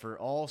internet for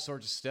all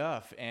sorts of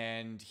stuff,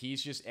 and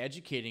he's just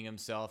educating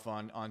himself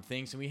on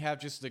things. And we have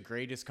just the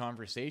greatest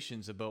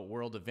conversations about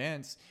world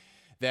events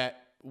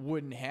that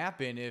wouldn't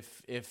happen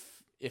if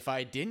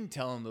I didn't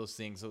tell him those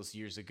things those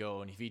years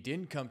ago, and if he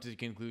didn't come to the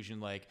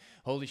conclusion like,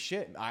 holy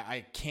shit,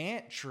 I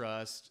can't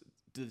trust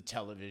the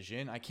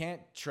television. I can't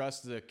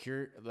trust the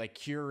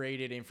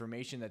curated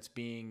information that's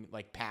being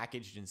like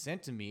packaged and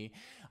sent to me.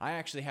 I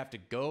actually have to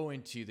go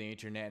into the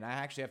internet and I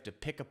actually have to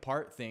pick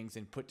apart things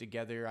and put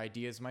together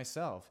ideas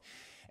myself.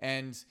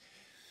 And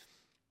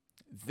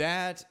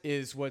that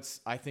is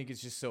what's I think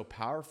is just so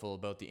powerful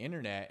about the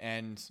internet.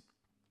 And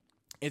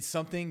it's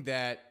something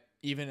that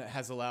even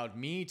has allowed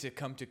me to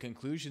come to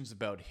conclusions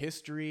about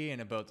history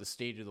and about the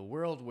state of the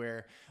world,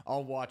 where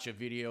I'll watch a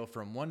video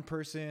from one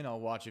person,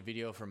 I'll watch a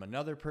video from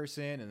another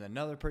person and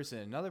another person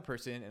and another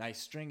person, and I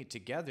string it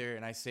together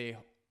and I say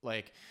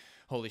like,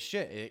 holy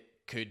shit, it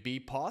could be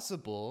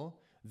possible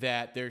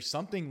that there's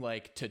something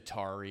like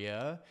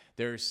Tataria,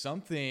 there's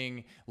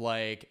something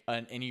like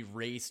an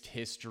erased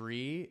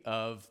history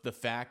of the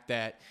fact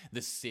that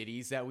the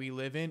cities that we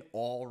live in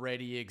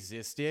already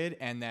existed,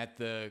 and that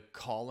the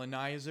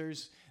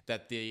colonizers,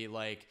 that the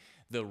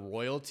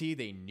royalty,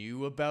 they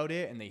knew about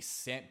it and they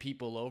sent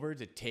people over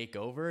to take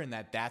over, and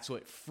that's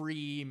what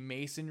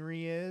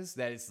Freemasonry is.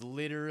 That it's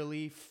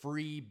literally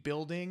free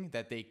building,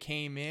 that they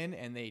came in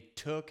and they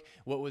took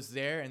what was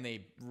there and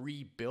they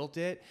rebuilt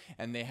it,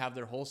 and they have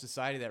their whole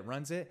society that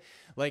runs it.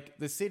 Like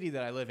the city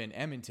that I live in,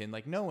 Edmonton,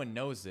 like no one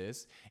knows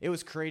this. It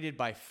was created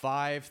by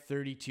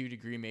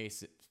 532-degree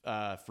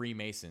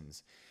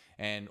Freemasons.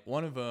 And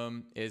one of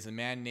them is a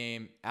man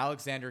named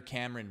Alexander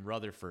Cameron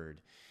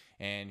Rutherford.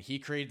 And he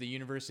created the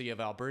University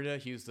of Alberta.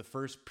 He was the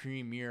first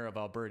premier of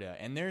Alberta.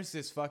 And there's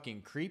this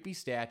fucking creepy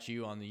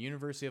statue on the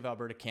University of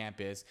Alberta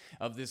campus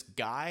of this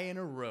guy in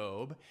a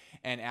robe,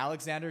 and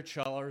Alexander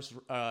Charles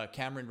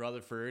Cameron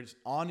Rutherford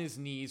on his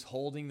knees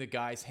holding the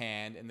guy's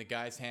hand, and the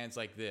guy's hand's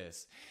like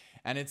this.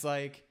 And it's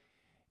like,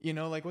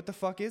 like what the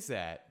fuck is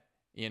that?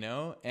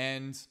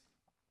 And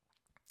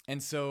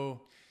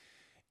so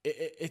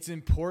it's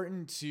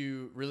important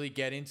to really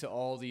get into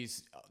all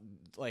these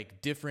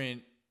like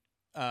different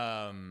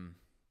all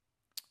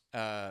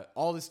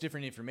this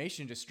different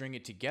information to string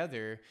it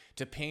together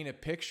to paint a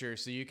picture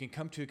so you can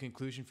come to a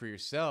conclusion for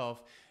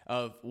yourself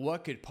of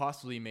what could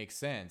possibly make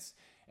sense.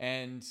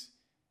 And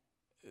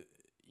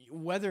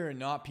whether or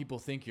not people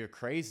think you're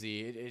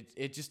crazy,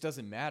 it just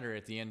doesn't matter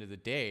at the end of the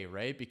day,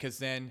 right? Because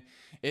then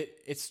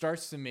it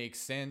starts to make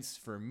sense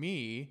for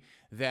me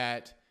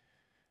that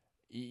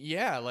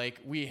Yeah, like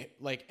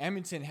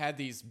Edmonton had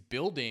these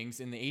buildings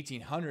in the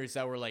 1800s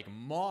that were like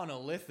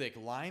monolithic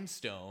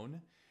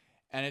limestone,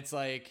 and it's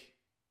like,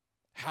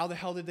 how the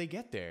hell did they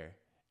get there?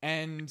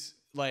 And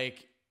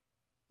like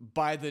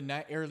by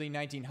the early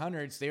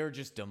 1900s, they were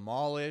just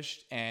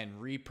demolished and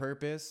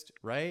repurposed,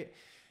 right?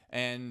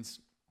 And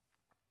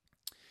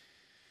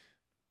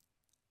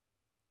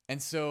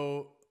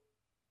so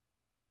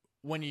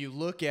when you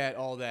look at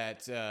all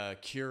that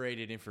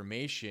curated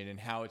information and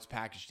how it's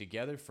packaged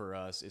together for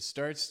us, it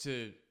starts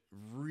to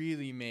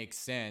really make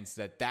sense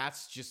that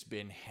that's just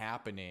been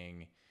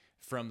happening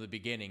from the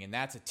beginning. And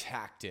that's a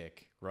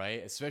tactic,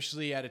 right?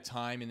 Especially at a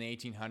time in the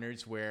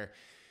 1800s where,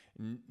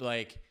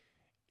 like,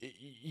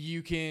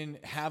 you can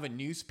have a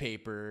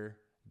newspaper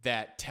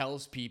that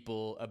tells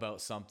people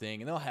about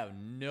something and they'll have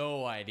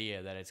no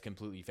idea that it's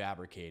completely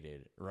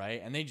fabricated,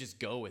 right? And they just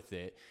go with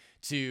it.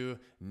 To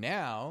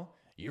now,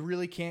 you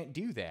really can't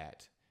do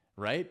that,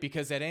 right?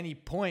 Because at any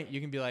point you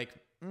can be like,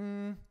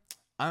 I'm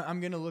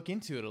going to look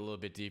into it a little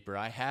bit deeper.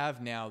 I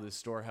have now this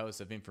storehouse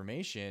of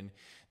information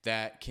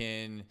that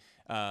can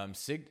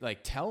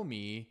tell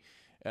me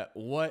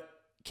what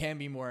can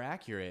be more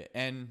accurate.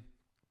 And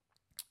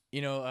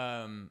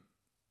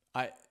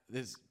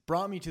this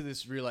brought me to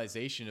this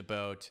realization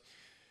about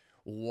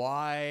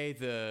why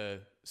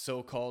the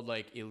so-called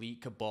like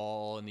elite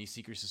cabal and these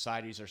secret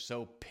societies are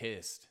so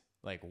pissed.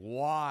 Like,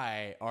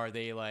 why are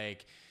they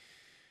like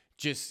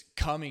just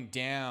coming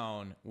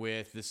down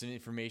with this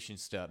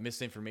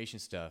misinformation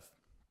stuff?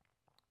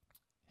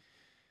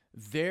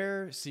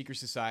 Their secret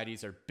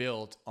societies are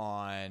built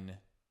on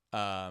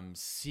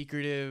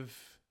secretive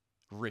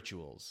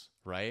rituals,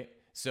 right?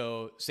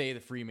 So say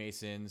the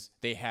Freemasons,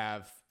 they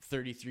have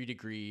 33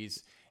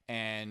 degrees,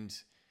 and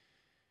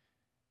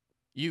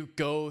you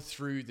go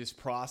through this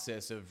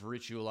process of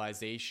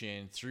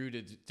ritualization through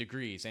the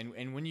degrees.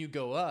 And when you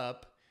go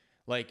up,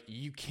 like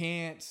you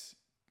can't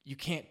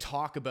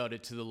talk about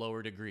it to the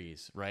lower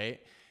degrees, right?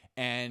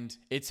 And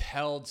it's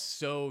held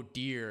so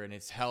dear and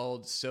it's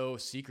held so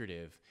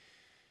secretive.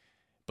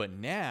 But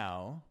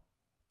now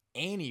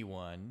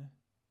anyone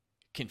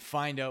can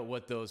find out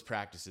what those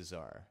practices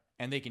are,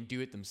 and they can do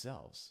it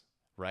themselves,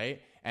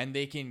 right? And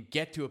they can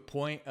get to a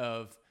point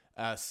of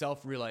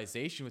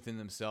self-realization within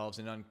themselves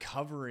and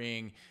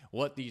uncovering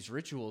what these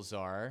rituals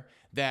are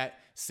that,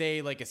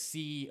 say, like a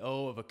CEO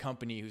of a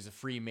company who's a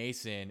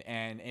Freemason,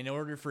 and in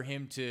order for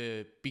him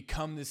to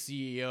become the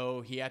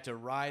CEO, he had to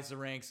rise the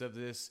ranks of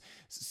this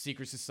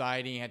secret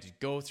society. He had to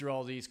go through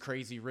all these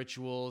crazy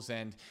rituals,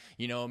 and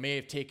it may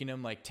have taken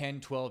him like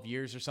 10, 12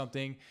 years or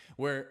something,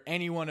 where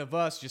any one of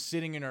us just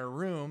sitting in our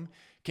room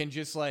can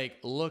just like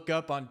look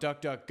up on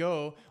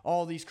DuckDuckGo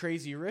all these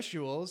crazy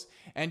rituals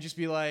and just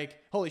be like,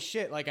 holy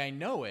shit, like I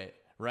know it,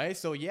 right?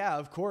 So yeah,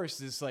 of course,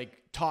 this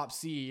like top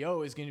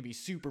CEO is going to be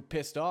super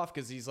pissed off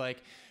because he's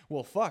like,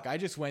 well, fuck, I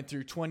just went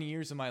through 20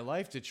 years of my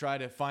life to try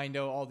to find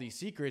out all these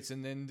secrets,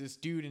 and then this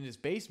dude in his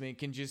basement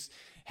can just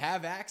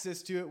have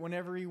access to it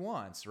whenever he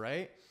wants,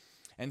 right?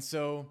 And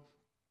so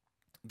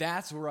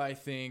that's where I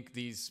think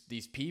these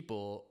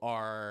people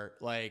are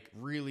like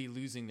really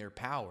losing their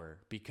power,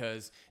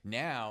 because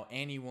now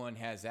anyone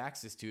has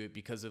access to it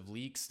because of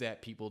leaks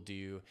that people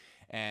do.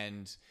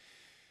 And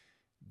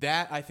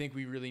that I think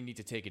we really need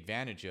to take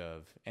advantage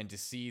of, and to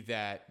see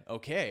that,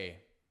 okay,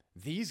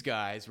 these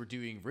guys were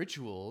doing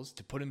rituals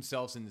to put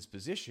themselves in this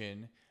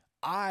position.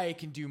 I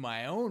can do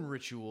my own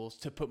rituals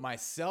to put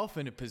myself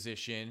in a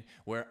position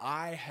where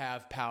I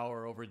have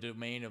power over the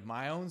domain of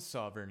my own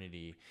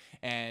sovereignty.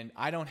 And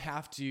I don't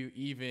have to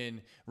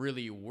even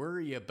really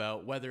worry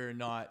about whether or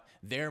not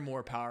they're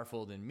more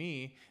powerful than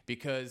me,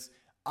 because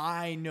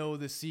I know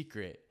the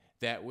secret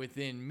that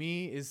within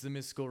me is the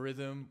mystical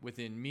rhythm,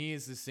 within me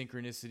is the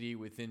synchronicity,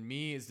 within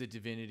me is the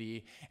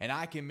divinity, and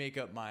I can make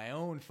up my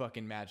own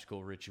fucking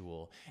magical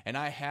ritual. And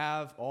I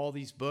have all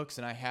these books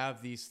and I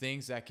have these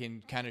things that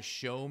can kind of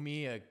show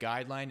me a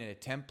guideline and a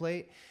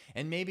template.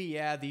 And maybe,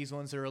 yeah, these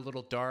ones are a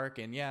little dark,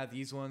 and yeah,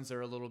 these ones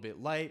are a little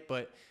bit light,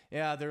 but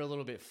yeah, they're a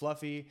little bit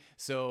fluffy.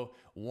 So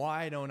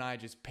why don't I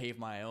just pave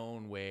my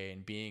own way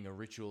in being a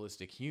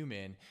ritualistic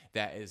human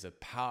that is a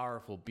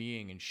powerful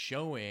being, and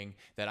showing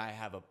that I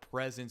have a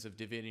presence of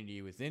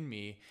divinity within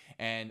me,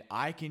 and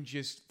I can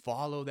just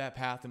follow that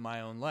path in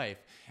my own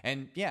life.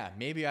 And yeah,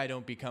 maybe I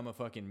don't become a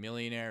fucking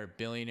millionaire or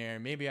billionaire.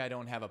 Maybe I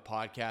don't have a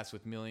podcast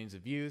with millions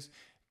of views,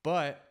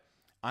 but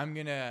I'm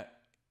going to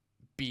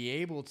be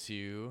able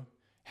to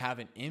have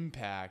an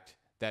impact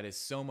that is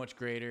so much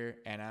greater,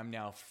 and I'm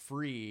now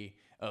free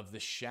of the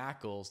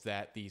shackles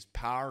that these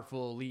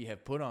powerful elite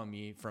have put on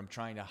me from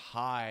trying to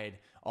hide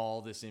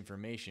all this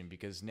information,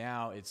 because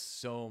now it's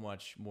so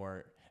much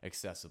more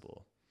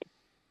accessible.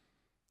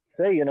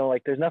 Say,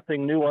 like there's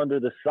nothing new under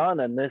the sun,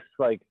 and this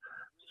like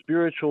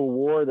spiritual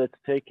war that's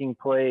taking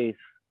place,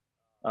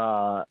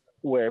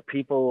 where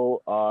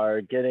people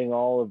are getting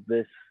all of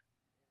this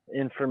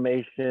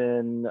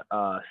information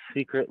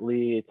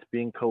secretly. It's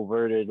being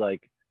coverted.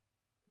 Like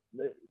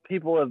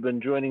people have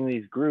been joining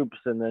these groups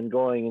and then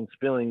going and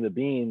spilling the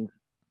beans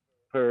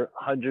for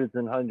hundreds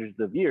and hundreds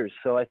of years.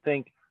 So I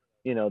think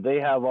they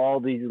have all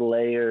these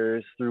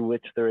layers through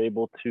which they're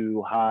able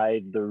to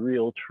hide the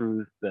real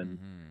truth, and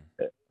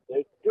Mm-hmm.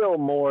 there's still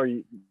more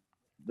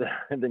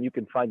than you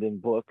can find in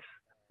books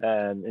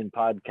and in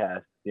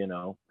podcasts.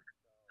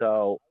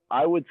 So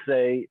I would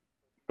say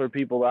for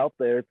people out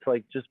there, it's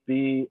like just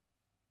be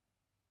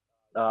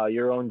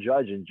your own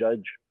judge and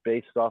judge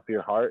based off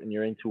your heart and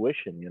your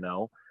intuition.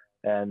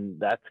 And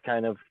that's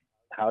kind of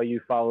how you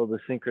follow the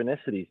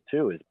synchronicities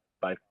too, is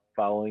by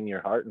following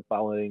your heart and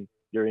following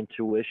your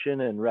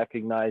intuition and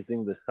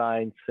recognizing the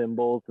signs,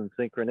 symbols, and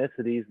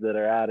synchronicities that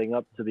are adding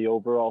up to the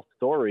overall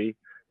story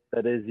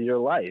that is your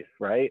life,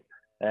 right?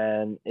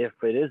 And if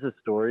it is a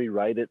story,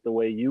 write it the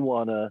way you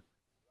want to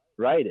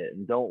write it,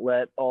 and don't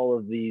let all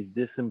of these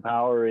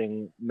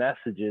disempowering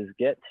messages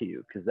get to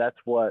you, because that's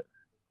what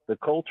the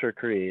culture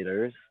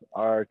creators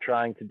are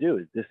trying to do,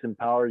 is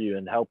disempower you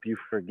and help you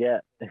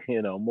forget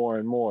more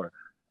and more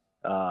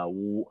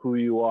who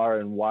you are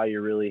and why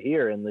you're really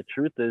here. And the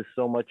truth is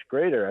so much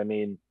greater. I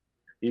mean,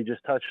 you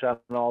just touched on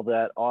all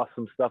that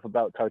awesome stuff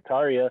about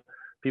Tartaria.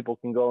 People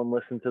can go and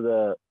listen to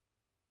the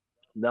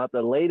not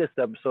the latest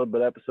episode,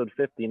 but episode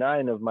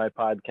 59 of my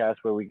podcast,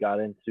 where we got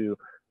into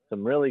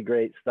some really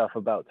great stuff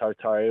about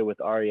Tartaria with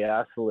Ari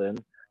Asalin.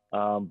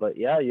 But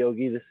yeah,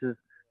 Yogi, this is,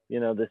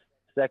 the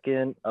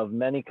second of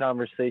many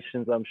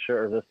conversations, I'm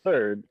sure, or the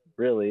third,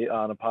 really,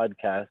 on a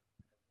podcast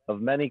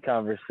of many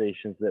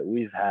conversations that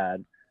we've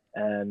had,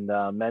 and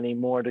many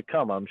more to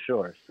come, I'm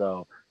sure.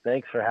 So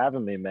thanks for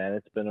having me, man.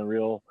 It's been a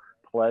real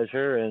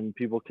pleasure, and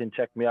people can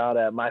check me out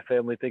at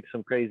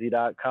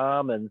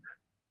myfamilythinksimcrazy.com, and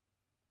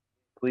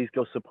please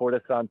go support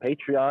us on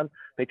Patreon,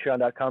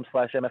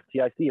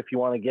 patreon.com/MFTIC, if you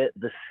want to get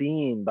the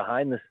scene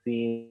behind the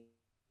scenes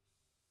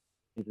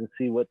and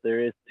see what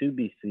there is to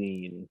be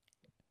seen.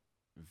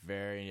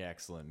 Very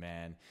excellent,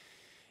 man.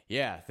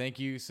 Yeah, thank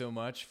you so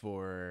much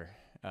for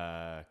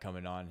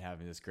coming on and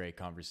having this great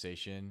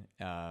conversation.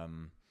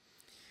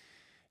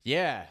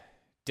 Yeah,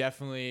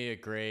 definitely a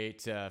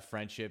great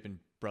friendship and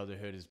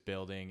brotherhood is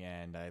building,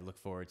 and I look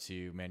forward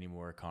to many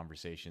more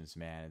conversations,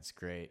 man. It's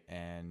great.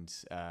 And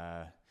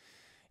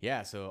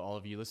yeah, so all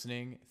of you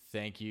listening,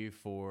 thank you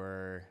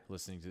for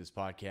listening to this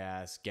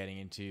podcast, getting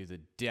into the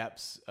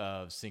depths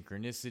of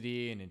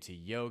synchronicity and into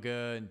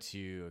yoga,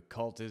 into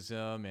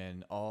occultism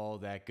and all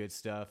that good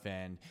stuff.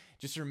 And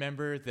just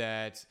remember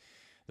that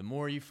the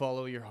more you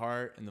follow your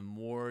heart and the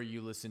more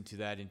you listen to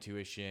that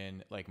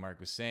intuition, like Mark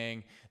was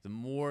saying, the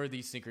more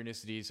these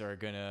synchronicities are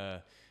going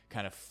to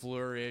kind of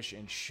flourish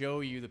and show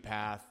you the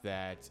path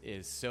that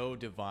is so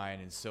divine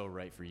and so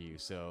right for you.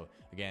 So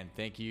again,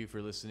 thank you for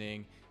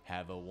listening.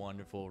 Have a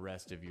wonderful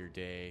rest of your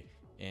day.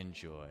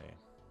 Enjoy.